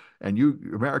backdoored, and you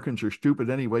Americans are stupid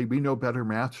anyway. We know better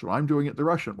math, so I'm doing it the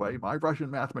Russian way. My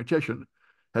Russian mathematician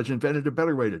has invented a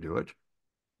better way to do it,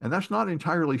 and that's not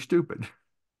entirely stupid.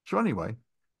 So anyway,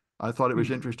 I thought it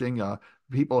was interesting.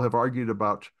 People have argued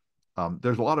about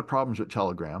there's a lot of problems with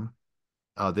Telegram.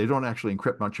 They don't actually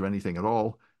encrypt much of anything at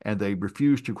all, and they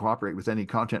refuse to cooperate with any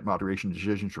content moderation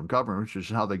decisions from government, which is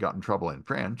how they got in trouble in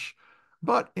France.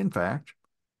 But in fact,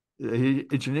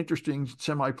 it's an interesting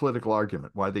semi-political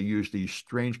argument why they use these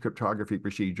strange cryptography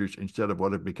procedures instead of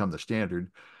what have become the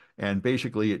standard. And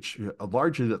basically, it's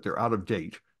largely that they're out of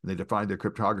date. They defined their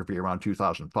cryptography around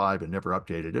 2005 and never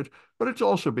updated it. But it's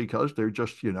also because they're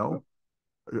just,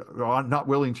 not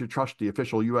willing to trust the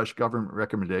official U.S. government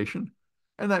recommendation.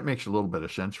 And that makes a little bit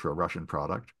of sense for a Russian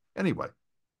product. Anyway,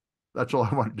 that's all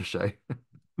I wanted to say.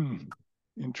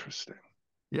 Interesting.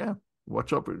 Yeah.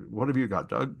 What's up? What have you got,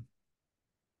 Doug?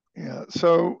 Yeah.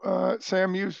 So,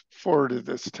 Sam, you forwarded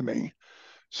this to me.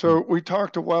 So we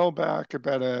talked a while back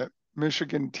about a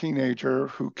Michigan teenager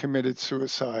who committed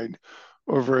suicide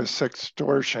over a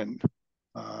sextortion,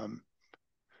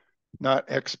 not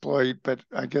exploit, but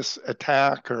I guess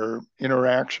attack or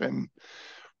interaction,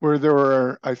 where there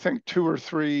were, I think, two or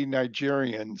three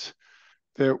Nigerians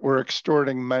that were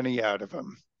extorting money out of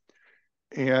him.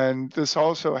 And this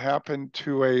also happened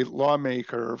to a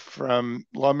lawmaker's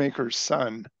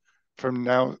son from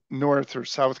now North or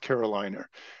South Carolina.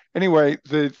 Anyway,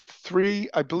 the three,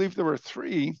 I believe there were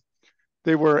three,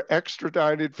 they were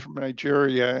extradited from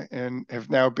Nigeria and have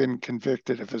now been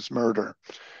convicted of his murder.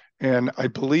 And I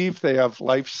believe they have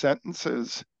life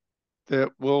sentences that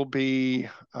will be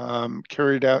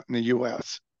carried out in the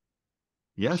U.S.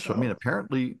 Yes. I mean, So,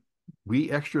 apparently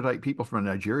we extradite people from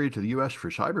Nigeria to the U.S.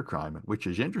 for cybercrime, which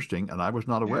is interesting, and I was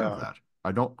not aware of yeah. that.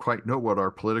 I don't quite know what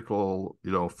our political,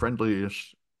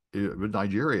 friendliness with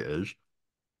Nigeria is,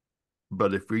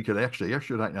 but if we could actually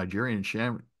extradite Nigerian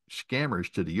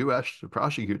scammers to the U.S. to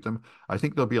prosecute them, I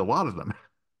think there'll be a lot of them.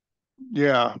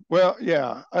 Yeah. Well,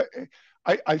 yeah.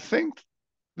 I think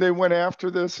they went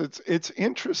after this. It's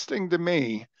interesting to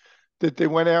me that they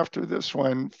went after this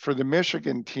one for the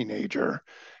Michigan teenager,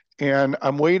 and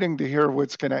I'm waiting to hear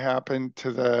what's going to happen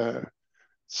to the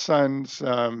son's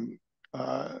uh,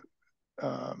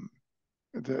 um,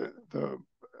 the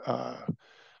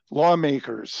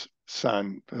lawmaker's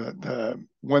son, the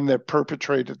one that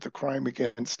perpetrated the crime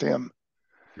against him.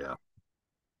 Yeah.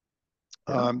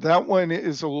 Yeah. That one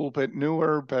is a little bit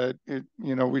newer, but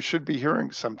we should be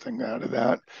hearing something out of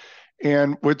that.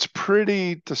 And what's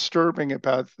pretty disturbing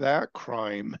about that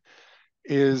crime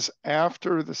is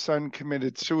after the son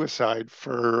committed suicide,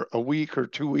 for a week or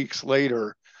 2 weeks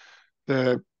later,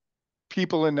 the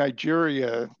people in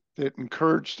Nigeria that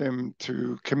encouraged him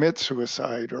to commit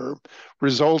suicide or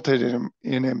resulted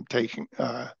in him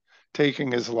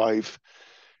taking his life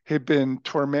had been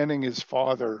tormenting his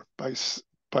father by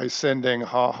sending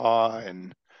ha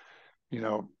and you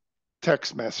know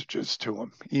text messages to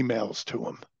him, emails to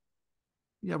him.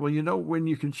 Yeah, well, when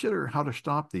you consider how to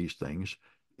stop these things,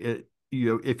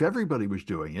 if everybody was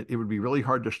doing it, it would be really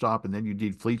hard to stop, and then you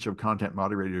need fleets of content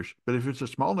moderators. But if it's a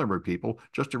small number of people,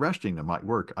 just arresting them might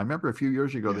work. I remember a few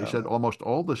years ago they Yeah. said almost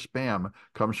all the spam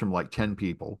comes from like 10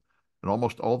 people, and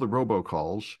almost all the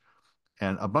robocalls,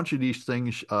 and a bunch of these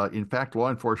things. In fact,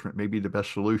 law enforcement may be the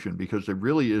best solution because there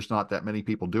really is not that many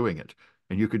people doing it,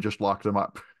 and you could just lock them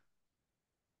up.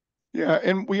 Yeah.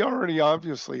 And we already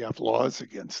obviously have laws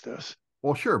against this.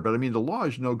 Well, sure, but I mean, the law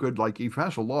is no good. Like, if you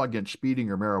pass a law against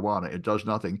speeding or marijuana, it does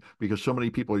nothing because so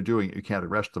many people are doing it, you can't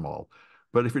arrest them all.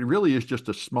 But if it really is just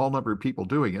a small number of people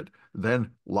doing it, then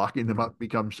locking them up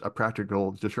becomes a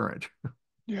practical deterrent.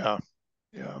 Yeah.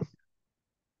 Yeah.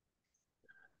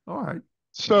 All right.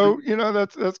 So,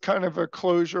 that's kind of a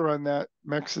closure on that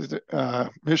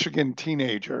Michigan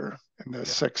teenager and the Yeah.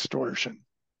 sextortion.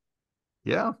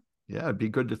 Yeah. Yeah. It'd be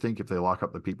good to think if they lock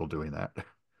up the people doing that.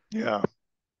 Yeah.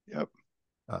 Yep.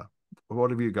 Uh,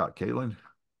 what have you got, Caitlin?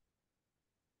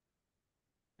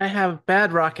 I have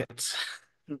bad rockets.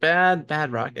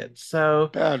 Bad rockets. So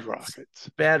Bad rockets.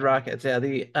 bad rockets. Yeah,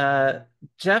 the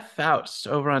Jeff Faust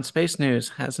over on Space News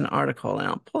has an article, and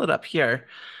I'll pull it up here.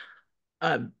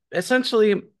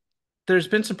 Essentially, there's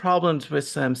been some problems with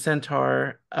some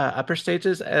Centaur upper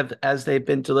stages as they've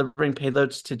been delivering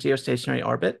payloads to geostationary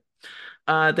orbit.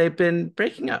 They've been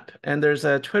breaking up, and there's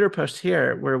a Twitter post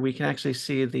here where we can actually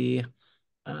see the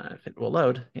if it will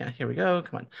load. Yeah, here we go.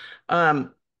 Come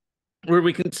on. Where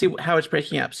we can see how it's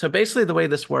breaking up. So basically, the way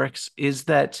this works is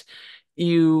that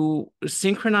you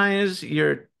synchronize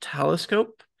your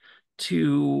telescope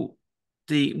to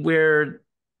the where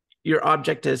your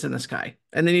object is in the sky.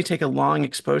 And then you take a long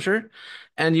exposure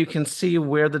and you can see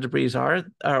where the debris are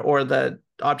or the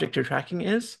object you're tracking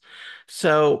is.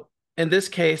 So in this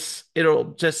case, in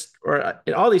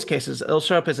all these cases, it'll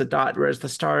show up as a dot, whereas the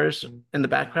stars in the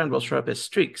background will show up as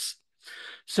streaks.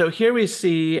 So here we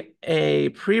see a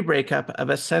pre-breakup of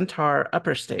a Centaur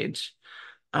upper stage.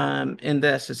 In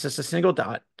this, it's just a single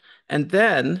dot. And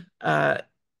then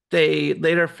they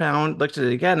later looked at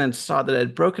it again and saw that it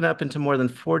had broken up into more than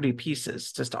 40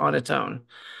 pieces just on its own,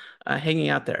 hanging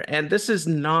out there. And this is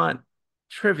not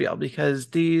trivial because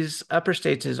these upper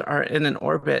stages are in an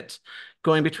orbit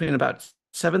going between about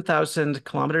 7,000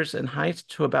 kilometers in height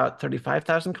to about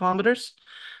 35,000 kilometers.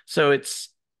 So it's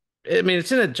in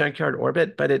a junkyard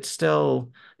orbit, but it's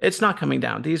not coming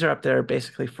down. These are up there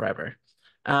basically forever.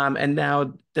 And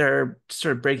now they're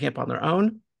sort of breaking up on their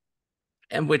own,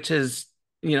 and which is,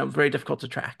 very difficult to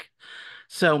track.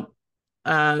 So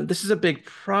this is a big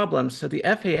problem. So the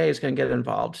FAA is going to get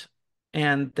involved,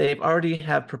 and they've already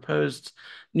have proposed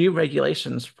new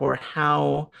regulations for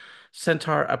how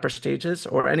Centaur upper stages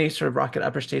or any sort of rocket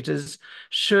upper stages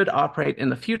should operate in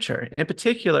the future. In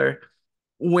particular,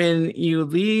 when you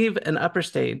leave an upper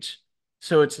stage,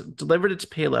 so it's delivered its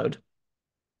payload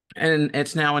and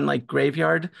it's now in like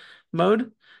graveyard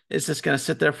mode. It's just going to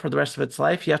sit there for the rest of its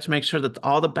life. You have to make sure that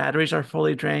all the batteries are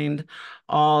fully drained,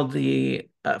 all the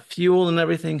fuel and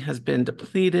everything has been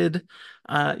depleted,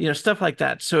 stuff like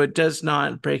that. So it does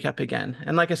not break up again.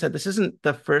 And like I said, this isn't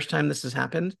the first time this has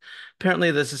happened.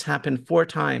 Apparently, this has happened 4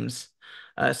 times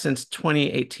since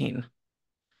 2018.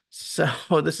 So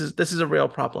this is a real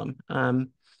problem. And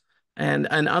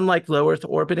unlike low Earth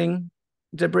orbiting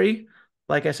debris,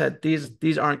 like I said,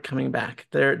 these aren't coming back.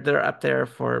 They're up there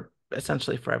for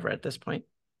essentially forever at this point.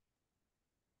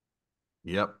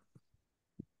 Yep.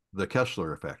 The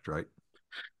Kessler effect, right?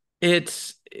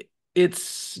 It's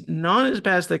it's not as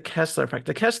bad as the Kessler effect.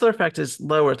 The Kessler effect is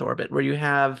low Earth orbit, where you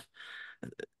have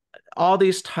all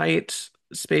these tight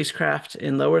spacecraft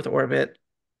in low Earth orbit,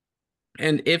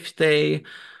 and if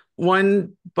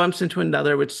one bumps into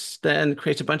another, which then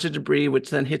creates a bunch of debris, which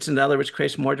then hits another, which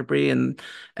creates more debris, and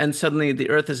suddenly the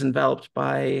Earth is enveloped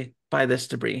by this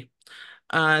debris.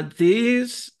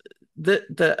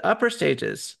 The upper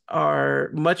stages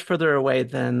are much further away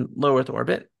than low Earth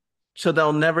orbit, so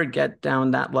they'll never get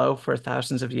down that low for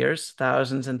thousands of years,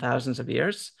 thousands and thousands of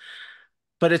years.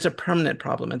 But it's a permanent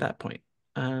problem at that point,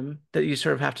 that you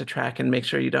sort of have to track and make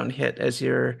sure you don't hit as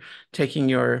you're taking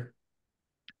your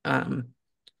um,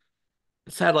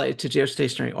 satellite to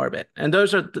geostationary orbit. And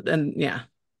those are, and yeah,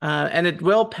 and it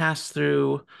will pass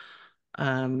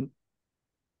um,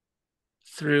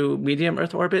 through medium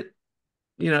Earth orbit,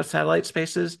 satellite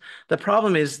spaces. The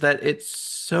problem is that it's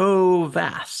so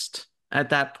vast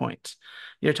at that point.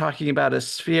 You're talking about a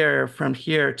sphere from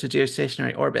here to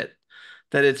geostationary orbit,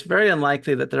 that it's very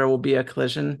unlikely that there will be a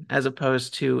collision as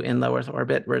opposed to in low Earth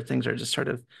orbit where things are just sort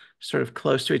of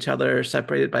close to each other,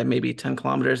 separated by maybe 10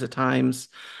 kilometers at times.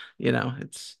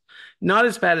 It's Not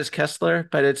as bad as Kessler,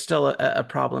 but it's still a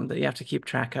problem that you have to keep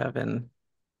track of. And,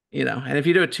 and if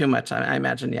you do it too much, I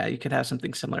imagine, yeah, you could have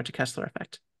something similar to Kessler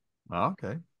effect.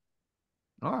 Okay.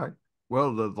 All right.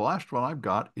 Well, the last one I've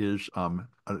got is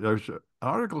there's an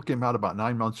article came out about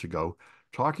 9 months ago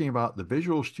talking about the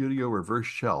Visual Studio Reverse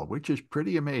Shell, which is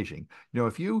pretty amazing.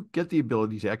 If you get the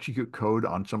ability to execute code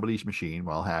on somebody's machine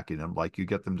while hacking them, like you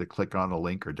get them to click on a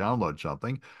link or download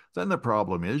something, then the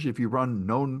problem is if you run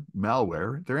known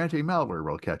malware, their anti-malware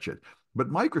will catch it. But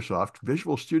Microsoft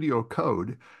Visual Studio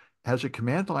Code has a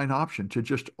command line option to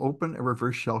just open a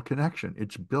reverse shell connection.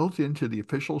 It's built into the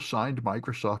official signed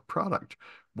Microsoft product.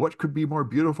 What could be more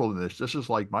beautiful than this? This is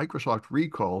like Microsoft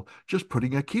Recall just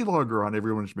putting a keylogger on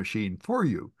everyone's machine for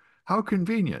you. How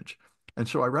convenient. And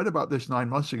so I read about this 9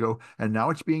 months ago, and now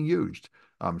it's being used.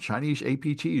 Chinese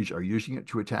APTs are using it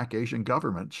to attack Asian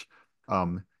governments.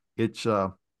 It's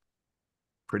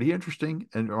pretty interesting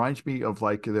and it reminds me of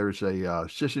like there's a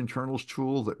sysinternals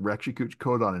tool that executes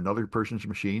code on another person's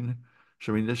machine.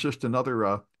 So I mean, it's just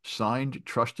another signed,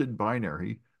 trusted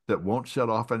binary that won't set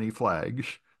off any flags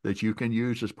that you can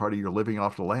use as part of your living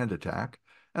off the land attack.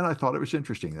 And I thought it was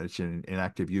interesting that it's in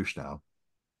active use now.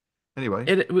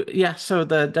 Anyway, Yeah, so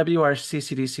the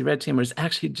WRCCDC red team was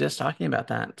actually just talking about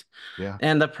that. yeah,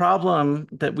 And the problem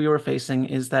that we were facing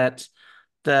is that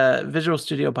the Visual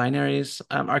Studio binaries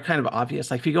are kind of obvious.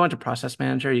 Like if you go into Process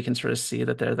Manager, you can sort of see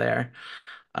that they're there.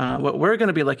 What we're going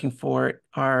to be looking for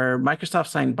are Microsoft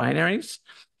signed binaries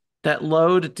that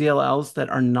load DLLs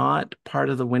that are not part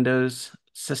of the Windows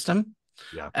system.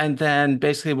 yeah, And then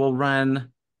basically we'll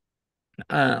run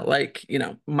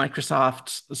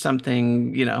Microsoft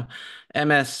something,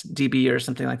 MSDB or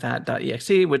something like that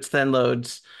 .exe, which then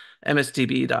loads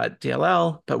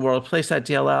msdb.dll, but we'll replace that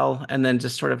DLL and then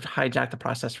just sort of hijack the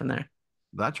process from there.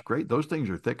 that's great. Those things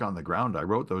are thick on the ground. I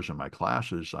wrote those in my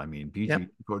classes. I mean, BG Yep.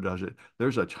 code does it.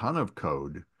 There's a ton of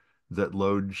code that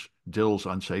loads DILs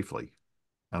unsafely.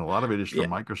 And a lot of it is Yeah.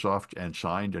 from Microsoft and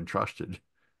signed and trusted.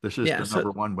 This is Yeah. the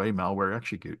number one way malware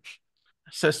executes.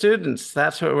 So students,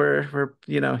 that's what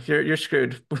you're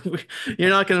screwed. You're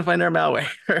not going to find our malware.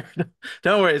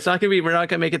 Don't worry. We're not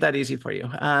going to make it that easy for you.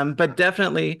 But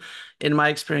definitely in my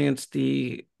experience,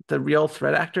 the real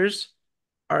threat actors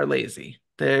are lazy.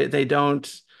 They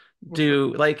don't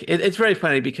do like it's very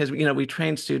funny because we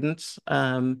train students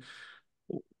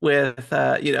with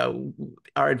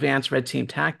our advanced red team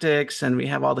tactics, and we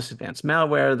have all this advanced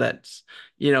malware that's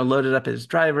loaded up as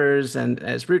drivers and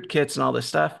as rootkits and all this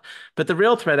stuff. But the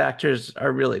real threat actors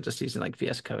are really just using like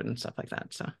VS Code and stuff like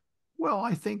that. So Well,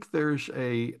 I think there's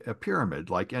a pyramid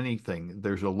like anything.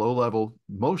 There's a low level.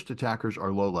 Most attackers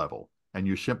are low level and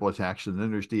use simple attacks. And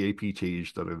then there's the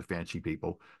APTs that are the fancy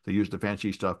people. They use the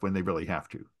fancy stuff when they really have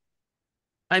to.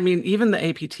 I mean, even the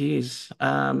APTs,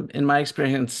 in my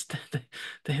experience,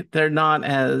 they're not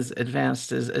as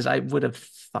advanced as I would have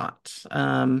thought.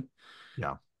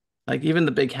 Yeah. Like even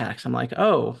the big hacks, I'm like,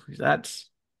 oh, that's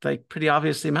like pretty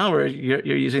obviously malware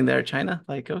you're using there, China.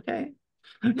 Like, okay.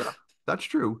 Yeah, that's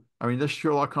true. I mean, this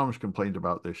Sherlock Holmes complained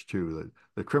about this too, that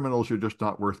the criminals are just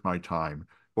not worth my time.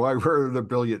 Why were the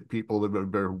brilliant people that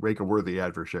would make a worthy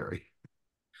adversary?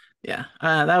 Yeah,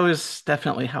 that was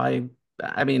definitely how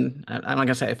I mean, I'm not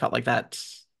gonna say I felt like that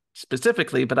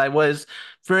specifically, but I was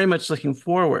very much looking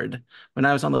forward when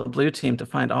I was on the blue team to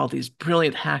find all these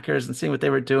brilliant hackers and seeing what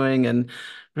they were doing and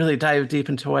really dive deep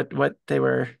into what they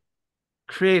were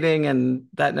creating, and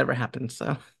that never happened.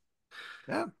 So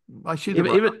Yeah, I see the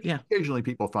even run. even yeah, Occasionally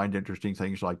people find interesting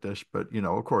things like this, but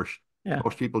of course, yeah,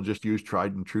 most people just use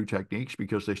tried and true techniques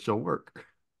because they still work.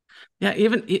 yeah,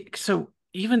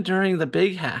 even during the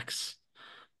big hacks,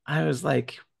 I was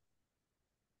like,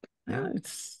 Yeah.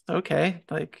 it's okay.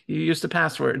 Like you used a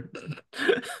password.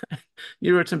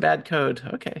 You wrote some bad code.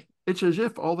 Okay. It's as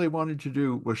if all they wanted to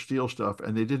do was steal stuff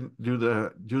and they didn't do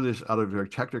this out of their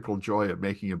technical joy of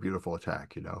making a beautiful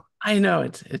attack. I know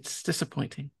it's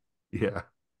disappointing. Yeah.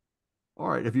 All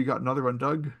right. Have you got another one,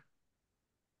 Doug?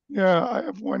 Yeah, I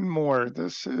have one more.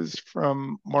 This is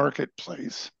from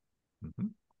Marketplace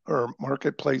Mhm. or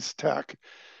Marketplace Tech.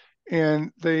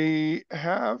 And they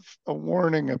have a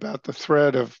warning about the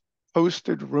threat of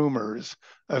posted rumors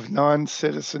of non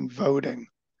citizen voting.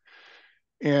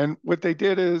 And what they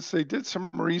did is they did some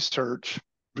research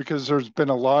because there's been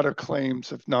a lot of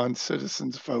claims of non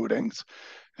citizens votings.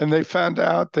 And they found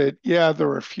out that, yeah, there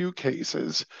are a few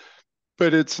cases,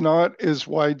 but it's not as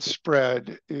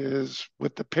widespread as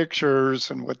what the pictures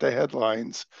and what the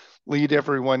headlines lead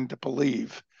everyone to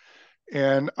believe.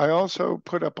 And I also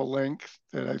put up a link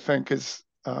that I think is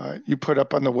you put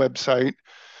up on the website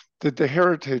that the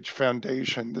Heritage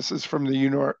Foundation, this is from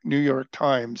the New York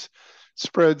Times,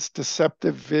 spreads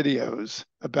deceptive videos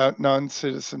about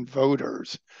non-citizen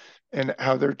voters and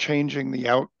how they're changing the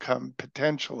outcome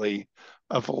potentially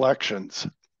of elections.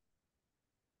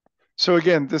 So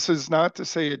again, this is not to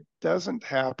say it doesn't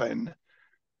happen,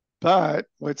 but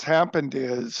what's happened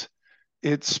is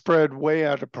it's spread way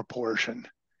out of proportion.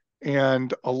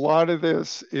 And a lot of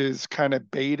this is kind of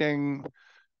baiting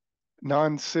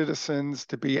non-citizens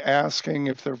to be asking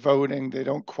if they're voting. They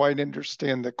don't quite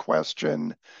understand the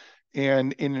question.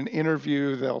 And in an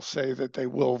interview, they'll say that they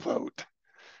will vote.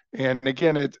 And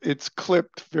again, it's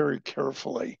clipped very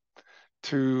carefully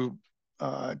to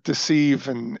deceive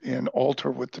and alter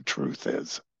what the truth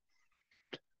is.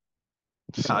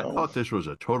 Yeah, I So, thought this was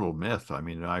a total myth. I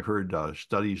mean, I heard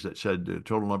studies that said the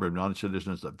total number of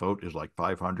non-citizens that vote is like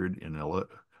 500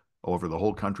 over the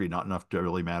whole country, not enough to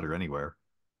really matter anywhere,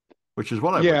 which is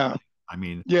what I would yeah, think. I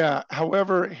mean, yeah.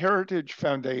 However, Heritage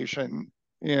Foundation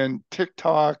and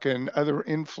TikTok and other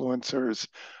influencers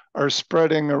are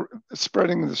spreading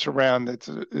this around.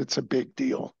 It's a big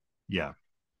deal yeah.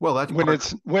 Well, that's when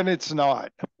part it's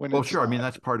not when well, it's sure. I mean, not.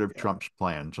 that's part of Yeah, Trump's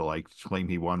plan to like claim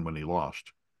he won when he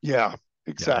lost. yeah,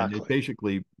 Yeah, and it's exactly.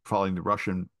 basically following the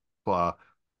Russian uh,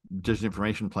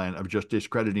 disinformation plan of just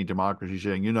discrediting democracy,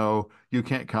 saying, you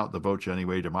can't count the votes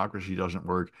anyway. Democracy doesn't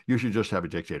work. You should just have a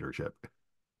dictatorship.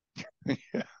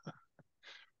 Yeah.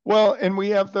 Well, and we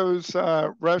have those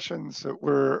Russians that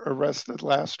were arrested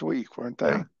last week, weren't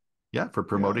Yeah, they? yeah, for Yeah.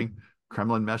 promoting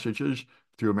Kremlin messages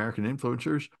through American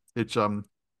influencers.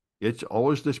 It's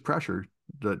always this pressure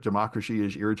that democracy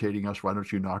is irritating us. Why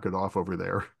don't you knock it off over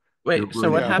there? You're Wait, so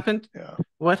what ruining. Yeah. happened? Yeah.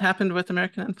 What happened with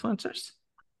American influencers?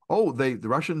 Oh, the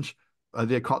Russians,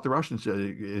 they caught the Russians.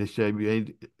 They said they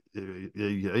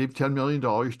gave $10 million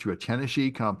to a Tennessee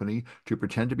company to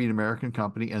pretend to be an American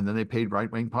company, and then they paid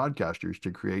right-wing podcasters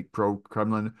to create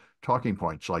pro-Kremlin talking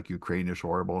points like Ukraine is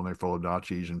horrible and they're full of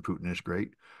Nazis and Putin is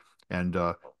great. And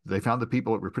they found the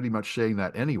people that were pretty much saying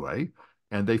that anyway,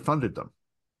 and they funded them.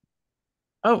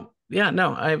 Oh, yeah,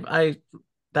 no,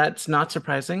 that's not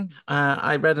surprising.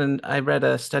 I read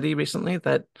a study recently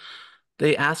that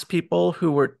they asked people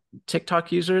who were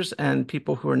TikTok users and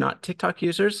people who were not TikTok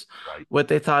users Right. what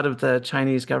they thought of the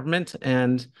Chinese government,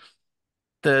 and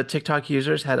the TikTok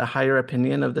users had a higher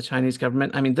opinion of the Chinese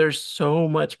government. I mean, there's so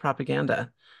much propaganda Yeah.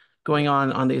 going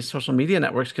on these social media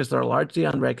networks because they're largely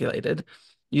unregulated.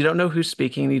 You don't know who's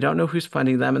speaking, you don't know who's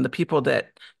funding them, and the people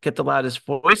that get the loudest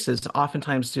voices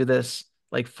oftentimes do this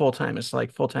like full time. It's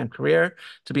like full-time career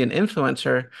to be an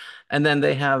influencer, and then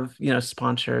they have,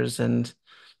 sponsors and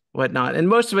whatnot. And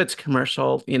most of it's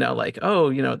commercial, like,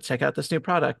 oh, check out this new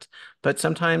product. But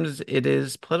sometimes it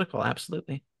is political,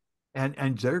 absolutely.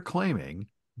 And they're claiming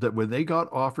that when they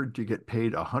got offered to get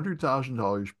paid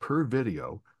 $100,000 per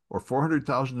video or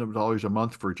 $400,000 a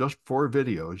month for just 4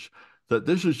 videos, that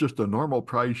this is just a normal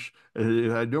price. And it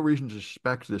had no reason to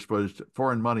suspect this was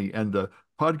foreign money. And the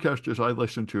podcasters I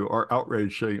listen to are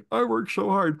outraged, saying, I work so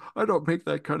hard. I don't make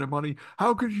that kind of money.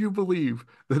 How could you believe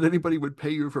that anybody would pay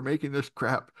you for making this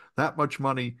crap that much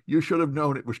money? You should have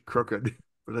known it was crooked.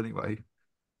 But anyway,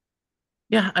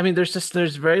 Yeah, I mean, there's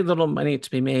very little money to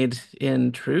be made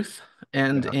in truth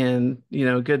and yeah.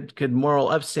 in, good moral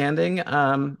upstanding.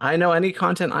 I know any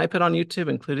content I put on YouTube,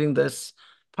 including this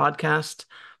podcast,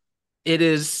 it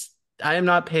is, I am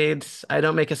not paid. I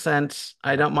don't make a cent.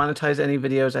 I Yeah. don't monetize any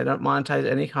videos. I don't monetize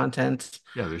any content,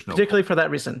 Yeah, there's no point. particularly for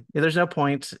that reason. Yeah, there's no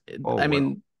point. Oh, I well.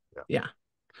 mean, Yeah. yeah,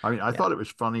 I mean, I yeah. thought it was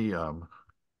funny.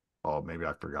 Oh, maybe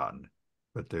I've forgotten,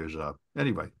 but there's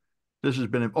anyway. This has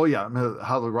been oh yeah,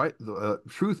 how the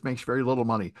truth makes very little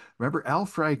money. Remember, Al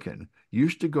Franken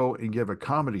used to go and give a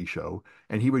comedy show,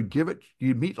 and he would give it.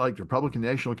 You'd meet like Republican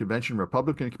National Convention,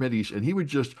 Republican committees, and he would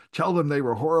just tell them they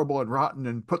were horrible and rotten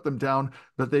and put them down,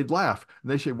 but they'd laugh. And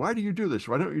they say, "Why do you do this?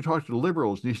 Why don't you talk to the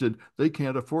liberals?" And he said, "They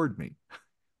can't afford me."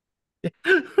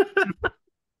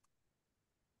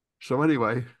 So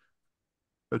anyway,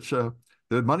 it's the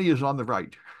money is on the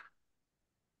right.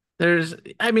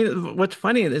 I mean, what's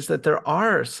funny is that there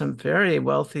are some very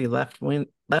wealthy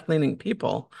left-leaning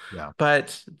people, Yeah.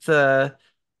 but the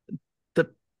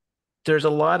there's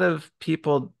a lot of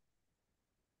people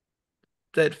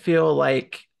that feel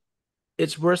like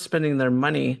it's worth spending their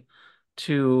money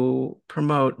to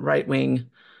promote right-wing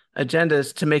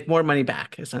agendas to make more money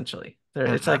back, essentially. And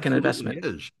it It's like an absolutely investment.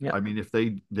 is. Yeah. I mean, if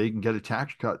they can get a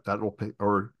tax cut that'll pay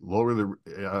or lower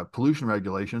the pollution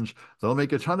regulations, they'll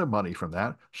make a ton of money from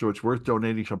that. So it's worth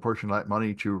donating some portion of that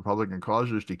money to Republican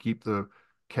causes to keep the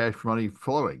cash money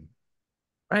flowing.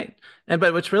 Right.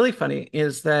 But what's really funny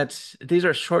is that these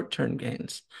are short-term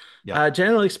gains. Yeah.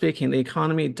 Generally speaking, the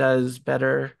economy does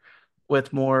better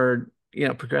with more,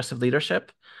 progressive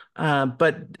leadership.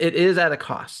 But it is at a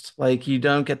cost. Like you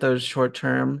don't get those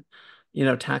short-term,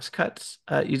 tax cuts.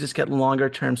 You just get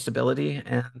longer-term stability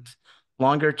and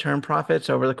longer-term profits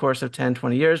over the course of 10,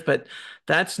 20 years. But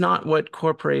that's not what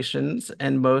corporations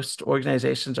and most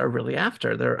organizations are really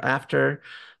after. They're after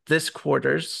this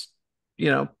quarter's, you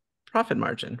know, profit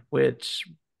margin, which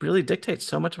really dictates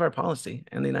so much of our policy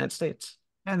in the United States.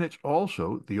 And it's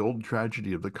also the old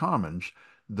tragedy of the commons.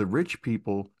 The rich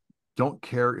people don't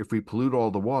care if we pollute all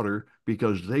the water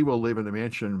because they will live in a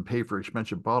mansion and pay for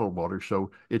expensive bottled water.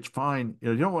 So it's fine.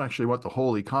 You don't actually want the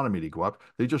whole economy to go up.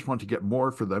 They just want to get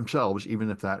more for themselves, even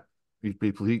if that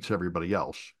depletes everybody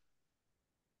else.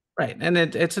 Right. And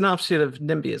it's an offshoot of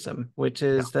NIMBYism, which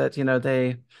Yeah. is that,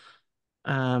 that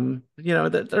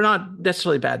they're not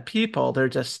necessarily bad people. They're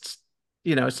just,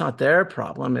 it's not their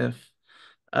problem if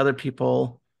other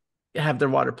people have their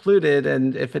water polluted.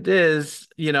 And if it is,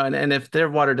 and if their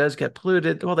water does get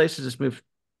polluted, well, they should just move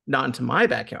not into my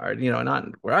backyard, not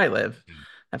where I live.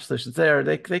 Have solutions there.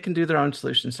 They can do their own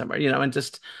solution somewhere, and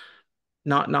just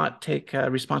not take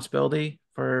responsibility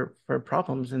for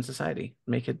problems in society,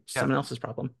 make it Yeah. someone else's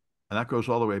problem. And that goes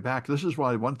all the way back. This is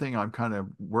why one thing I'm kind of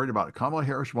worried about. Kamala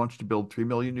Harris wants to build 3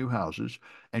 million new houses,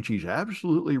 and she's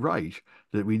absolutely right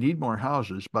that we need more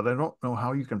houses, but I don't know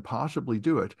how you can possibly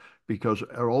do it because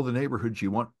all the neighborhoods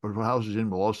you want houses in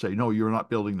will all say, no, you're not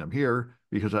building them here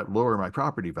because that lower my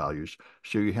property values.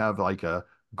 So you have like a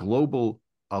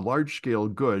large scale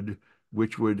good,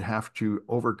 which would have to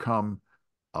overcome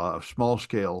small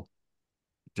scale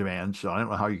demands. So I don't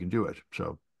know how you can do it.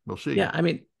 So we'll see. Yeah, I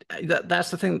mean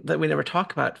that's the thing that we never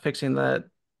talk about fixing the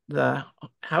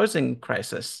housing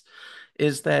crisis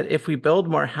is that if we build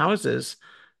more houses,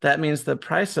 that means the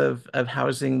price of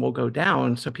housing will go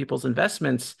down, so people's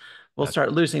investments will That's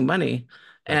start losing money,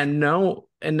 that's and none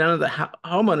of the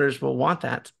homeowners will want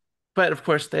that. But of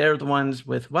course, they're the ones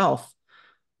with wealth,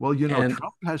 Well, and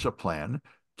Trump has a plan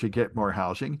to get more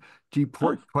housing,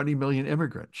 oh, deport 20 million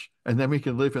immigrants, and then we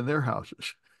can live in their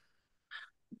houses.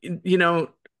 you know,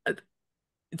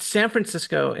 San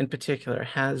Francisco in particular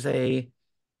has a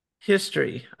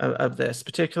history of this,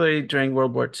 particularly during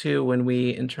World War II when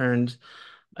we interned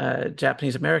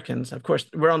Japanese Americans. Of course,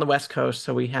 we're on the West Coast,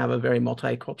 so we have a very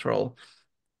multicultural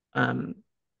um,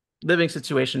 living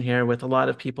situation here with a lot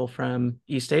of people from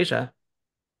East Asia,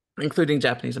 including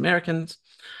Japanese Americans.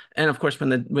 And of course, when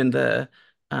the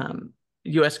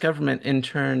U.S. government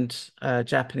interned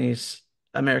Japanese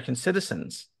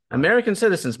Right. American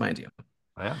citizens, mind you.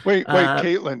 Wait, Uh, yeah,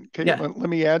 Caitlin, let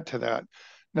me add to that.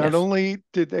 Not yes, only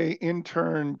did they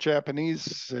intern Japanese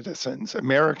citizens,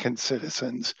 American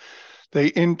citizens, they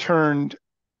interned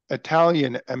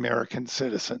Italian American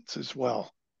citizens as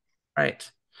well.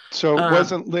 right. So it Um,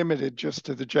 wasn't limited just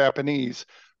to the Japanese.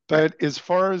 right, But as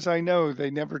far as I know, they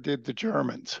never did the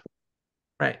Germans.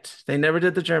 right. They never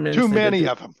did the Too Germans. They did many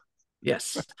the of them.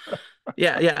 yes.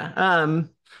 Yeah, yeah.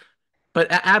 But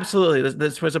absolutely,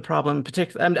 this was a problem.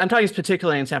 I'm talking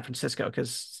particularly in San Francisco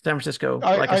because San Francisco,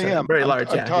 like I I said, am. very large.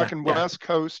 I'm Yeah, yeah, talking yeah, West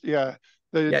Coast. Yeah.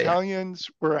 The yeah, yeah. Italians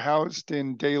were housed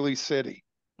in Daly City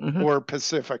Hmm. or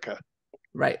Pacifica.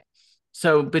 Right.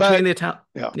 So between But the Italian,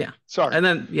 yeah, yeah, sorry. and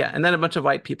then a bunch of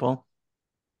white people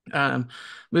um,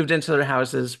 moved into their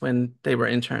houses when they were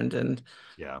interned, and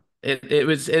Yeah. it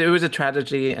was a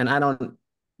tragedy. And I don't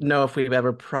know if we've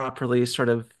ever properly sort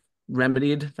of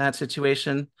remedied that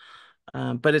situation.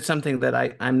 But it's something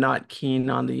that I'm not keen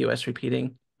on the U.S.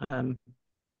 repeating um,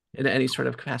 in any sort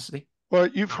of capacity. Well,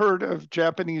 you've heard of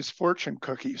Japanese fortune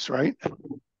cookies, right?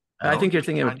 I No, think you're just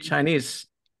thinking of Chinese. Chinese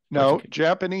fortune No, cookies.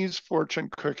 Japanese fortune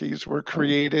cookies were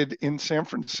created in San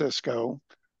Francisco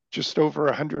just over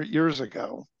 100 years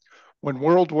ago. When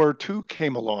World War II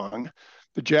came along,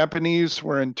 the Japanese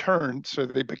were interned, so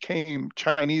they became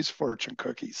Chinese fortune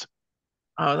cookies.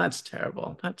 Oh, that's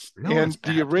terrible. That's And Really?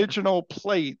 the bad. Yeah. original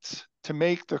plates to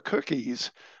make the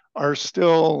cookies are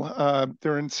still,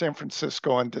 they're in San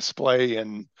Francisco on display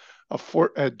in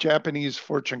a Japanese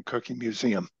fortune cookie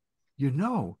museum. You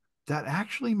know, that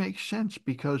actually makes sense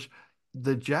because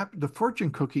the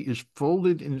fortune cookie is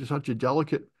folded in such a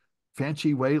delicate,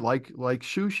 fancy way like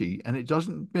sushi, and it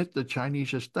doesn't fit the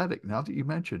Chinese aesthetic now that you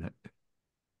mention it.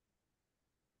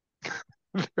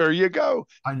 There you go.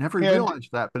 I never And realized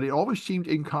that, but it always seemed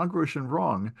incongruous and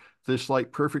wrong. This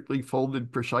like perfectly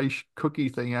folded, precise cookie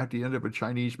thing at the end of a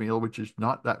Chinese meal, which is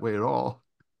not that way at all.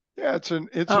 yeah, it's an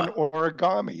Oh,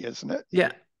 origami, isn't it?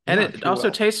 yeah. And Yeah, If you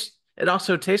will. it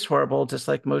also tastes horrible, just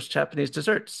like most Japanese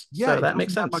desserts. yeah, So it that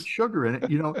makes doesn't have much sense. sugar in it.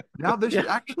 Now this Yeah.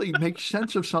 actually makes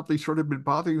sense of something sort of been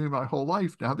bothering me my whole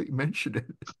life. Now that you mention it,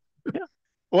 Yeah.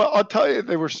 Well, I'll tell you,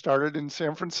 they were started in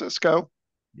San Francisco.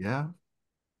 yeah,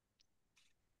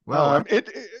 Well, I,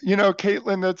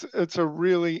 Caitlin, it's a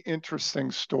really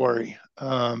interesting story.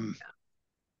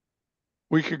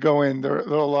 We could go in there are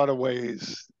a lot of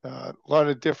ways, a lot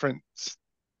of different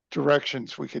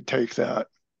directions we could take that.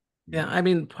 Yeah, yeah, I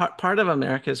mean, part of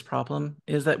America's problem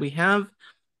is that we have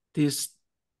these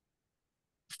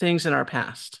things in our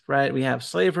past, right? We have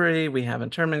slavery, we have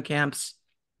internment camps,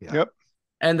 yeah. Yep.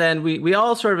 and then we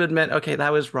all sort of admit, okay,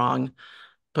 that was wrong,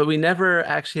 but we never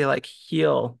actually like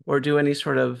heal or do any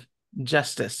sort of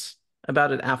justice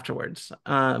about it afterwards,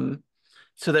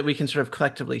 so that we can sort of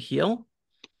collectively heal.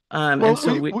 And Well,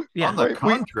 so we, On yeah, the we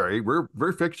contrary,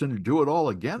 we're fixing to do it all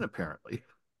again, apparently.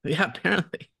 yeah,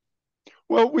 apparently.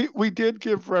 we did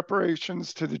give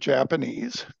reparations to the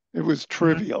Japanese. It was Mhm.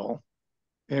 trivial,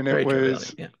 and it Very trivial.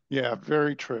 was Yeah, yeah,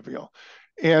 very trivial.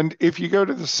 And if you go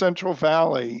to the Central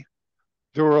Valley,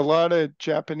 there were a lot of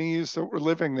Japanese that were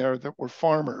living there that were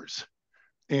farmers.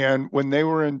 And when they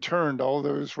were interned, all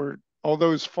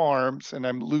those farms, and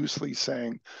I'm loosely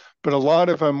saying, but a lot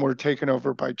of them were taken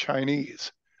over by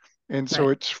Chinese. And so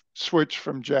right, it's switched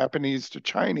from Japanese to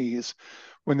Chinese.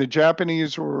 When the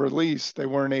Japanese were released, they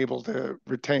weren't able to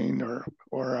retain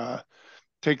or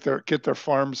get their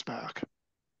farms back.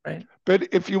 right,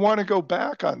 But if you want to go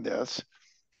back on this,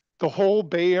 the whole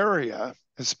Bay Area,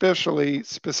 especially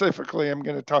specifically, I'm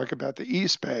going to talk about the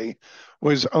East Bay,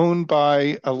 was owned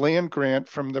by a land grant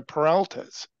from the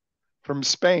Peraltas from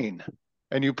Spain.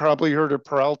 And you probably heard of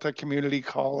Peralta Community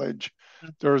College.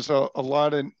 There's a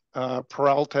lot of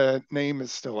Peralta name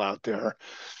is still out there.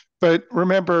 But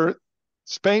remember,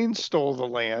 Spain stole the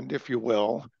land, if you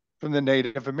will, from the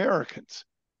Native Americans.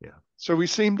 Yeah. So we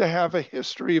seem to have a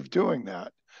history of doing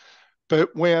that.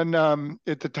 But when,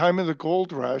 at the time of the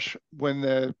gold rush, when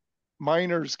the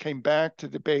miners came back to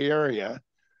the Bay Area,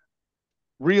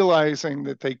 realizing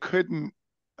that they couldn't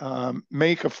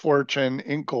make a fortune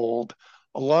in gold,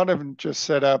 a lot of them just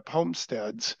set up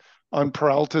homesteads on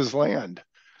Peralta's land.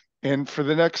 And for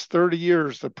the next 30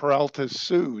 years, the Peraltas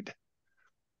sued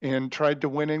and tried to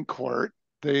win in court.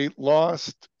 They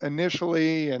lost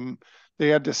initially, and they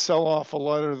had to sell off a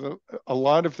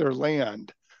lot of their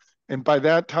land. And by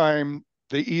that time,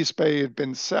 the East Bay had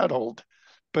been settled,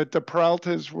 but the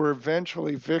Peraltas were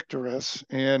eventually victorious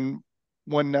and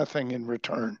won nothing in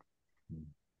return.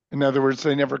 In other words,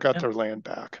 they never got yeah, their land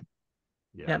back.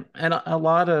 yeah. Yeah. And a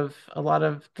lot of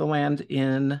the land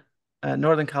in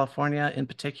Northern California, in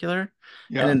particular, and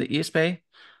Yeah, in the East Bay,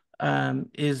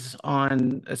 is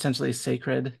on essentially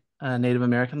sacred Native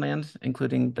American land,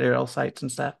 including burial sites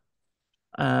and stuff,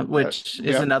 which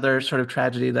is yeah, another sort of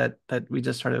tragedy that we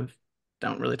just sort of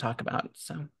don't really talk about.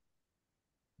 So,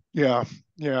 yeah,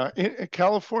 yeah.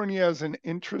 California has an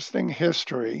interesting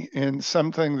history, and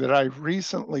something that I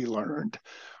recently learned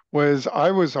was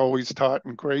I was always taught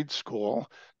in grade school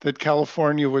that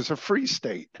California was a free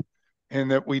state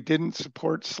and that we didn't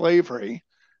support slavery.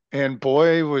 And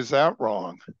boy, was that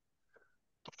wrong.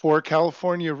 Before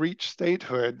California reached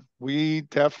statehood, we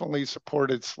definitely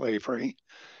supported slavery.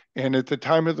 And at the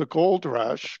time of the gold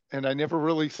rush, and I never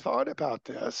really thought about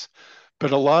this,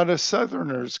 but a lot of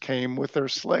Southerners came with their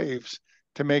slaves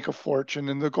to make a fortune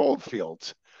in the gold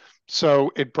fields.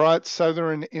 So it brought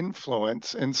Southern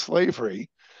influence in slavery.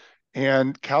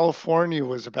 And California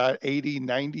was about 80,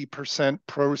 90%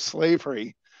 pro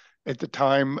slavery at the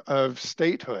time of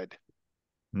statehood.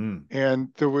 Hmm. And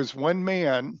there was one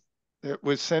man that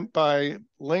was sent by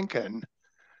Lincoln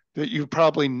that you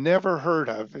probably never heard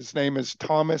of. His name is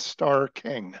Thomas Starr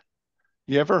King.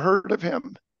 You ever heard of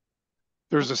him?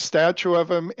 There's a statue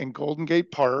of him in Golden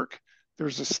Gate Park.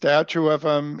 There's a statue of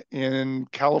him in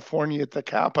California at the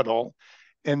Capitol.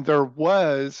 And there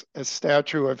was a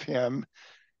statue of him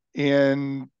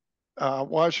in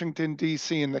Washington,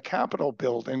 D.C., in the Capitol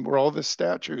building where all the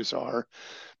statues are.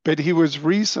 But he was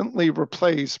recently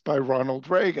replaced by Ronald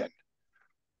Reagan.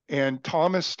 And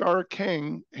Thomas Starr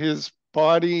King, his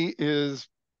body is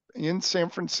in San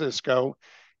Francisco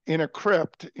in a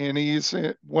crypt, and he's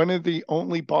one of the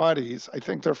only bodies, I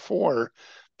think there are four,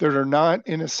 that are not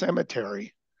in a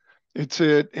cemetery. It's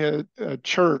at a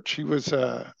church. He was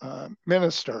a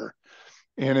minister,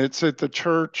 and it's at the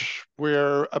church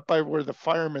where up by where the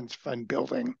Fireman's Fund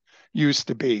building used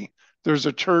to be. There's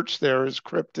a church there. His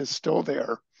crypt is still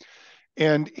there.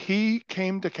 And he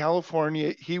came to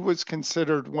California. He was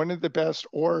considered one of the best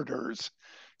orators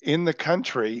in the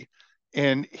country.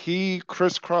 And he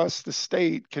crisscrossed the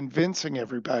state, convincing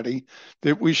everybody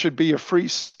that we should be a free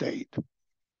state.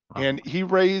 Wow. And he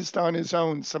raised on his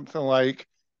own something like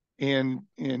in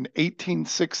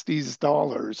 1860s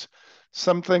dollars,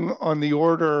 something on the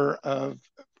order of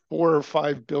 $4 or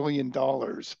 $5 billion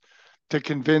to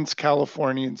convince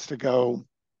Californians to go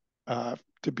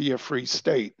to be a free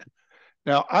state.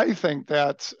 Now, I think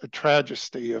that's a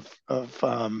tragedy of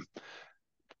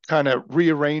kind of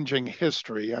rearranging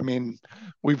history. I mean,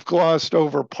 we've glossed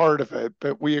over part of it,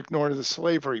 but we ignore the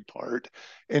slavery part.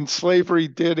 And slavery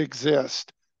did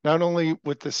exist, not only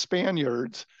with the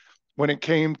Spaniards when it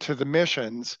came to the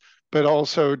missions, but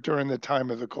also during the time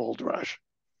of the gold rush.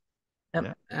 Yep,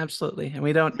 Yeah. absolutely. And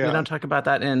we don't Yeah. talk about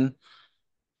that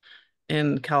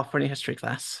in California history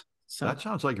class. So That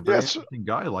sounds like a very Yes. interesting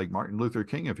guy, like Martin Luther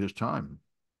King of his time.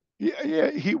 Yeah,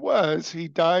 yeah, he was. He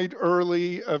died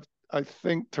early of, I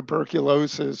think,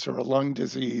 tuberculosis or a lung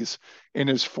disease in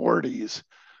his 40s.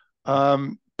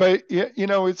 But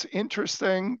it's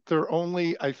interesting. There are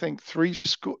only, I think, three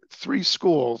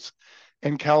schools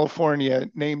in California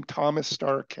named Thomas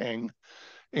Starr King.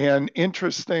 And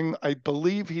interesting, I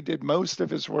believe he did most of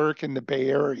his work in the Bay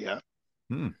Area.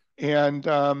 Hmm. And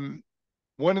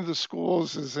one of the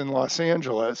schools is in Los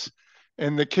Angeles.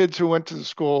 And the kids who went to the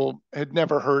school had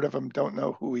never heard of him, don't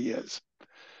know who he is.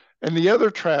 And the other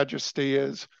tragedy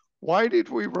is, why did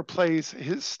we replace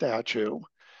his statue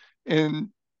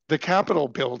in the Capitol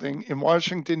building in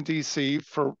Washington, D.C.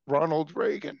 for Ronald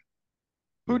Reagan,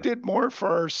 who Yeah. did more for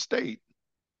our state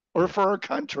or Yeah. for our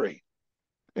country?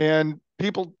 And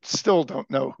people still don't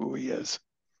know who he is.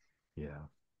 Yeah.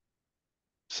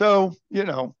 So, we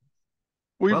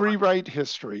Well, rewrite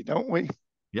history, don't we?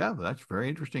 yeah, that's very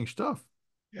interesting stuff.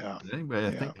 Yeah. Anyway, I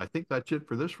Yeah. think I think that's it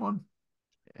for this one.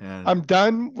 And I'm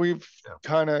done. We've yeah.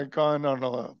 kind of gone on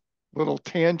a little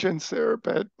tangents there,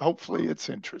 but hopefully it's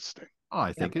interesting. Oh, I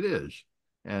yep. think it is.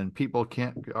 And people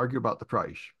can't argue about the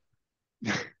price.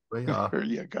 We, There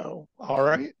you go. All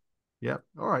right. yep.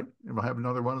 All right. And we'll have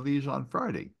another one of these on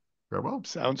Friday. Farewell.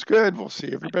 Sounds good. We'll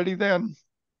see everybody then.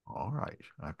 All right.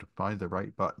 I have to find the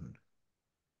right button.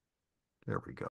 There we go.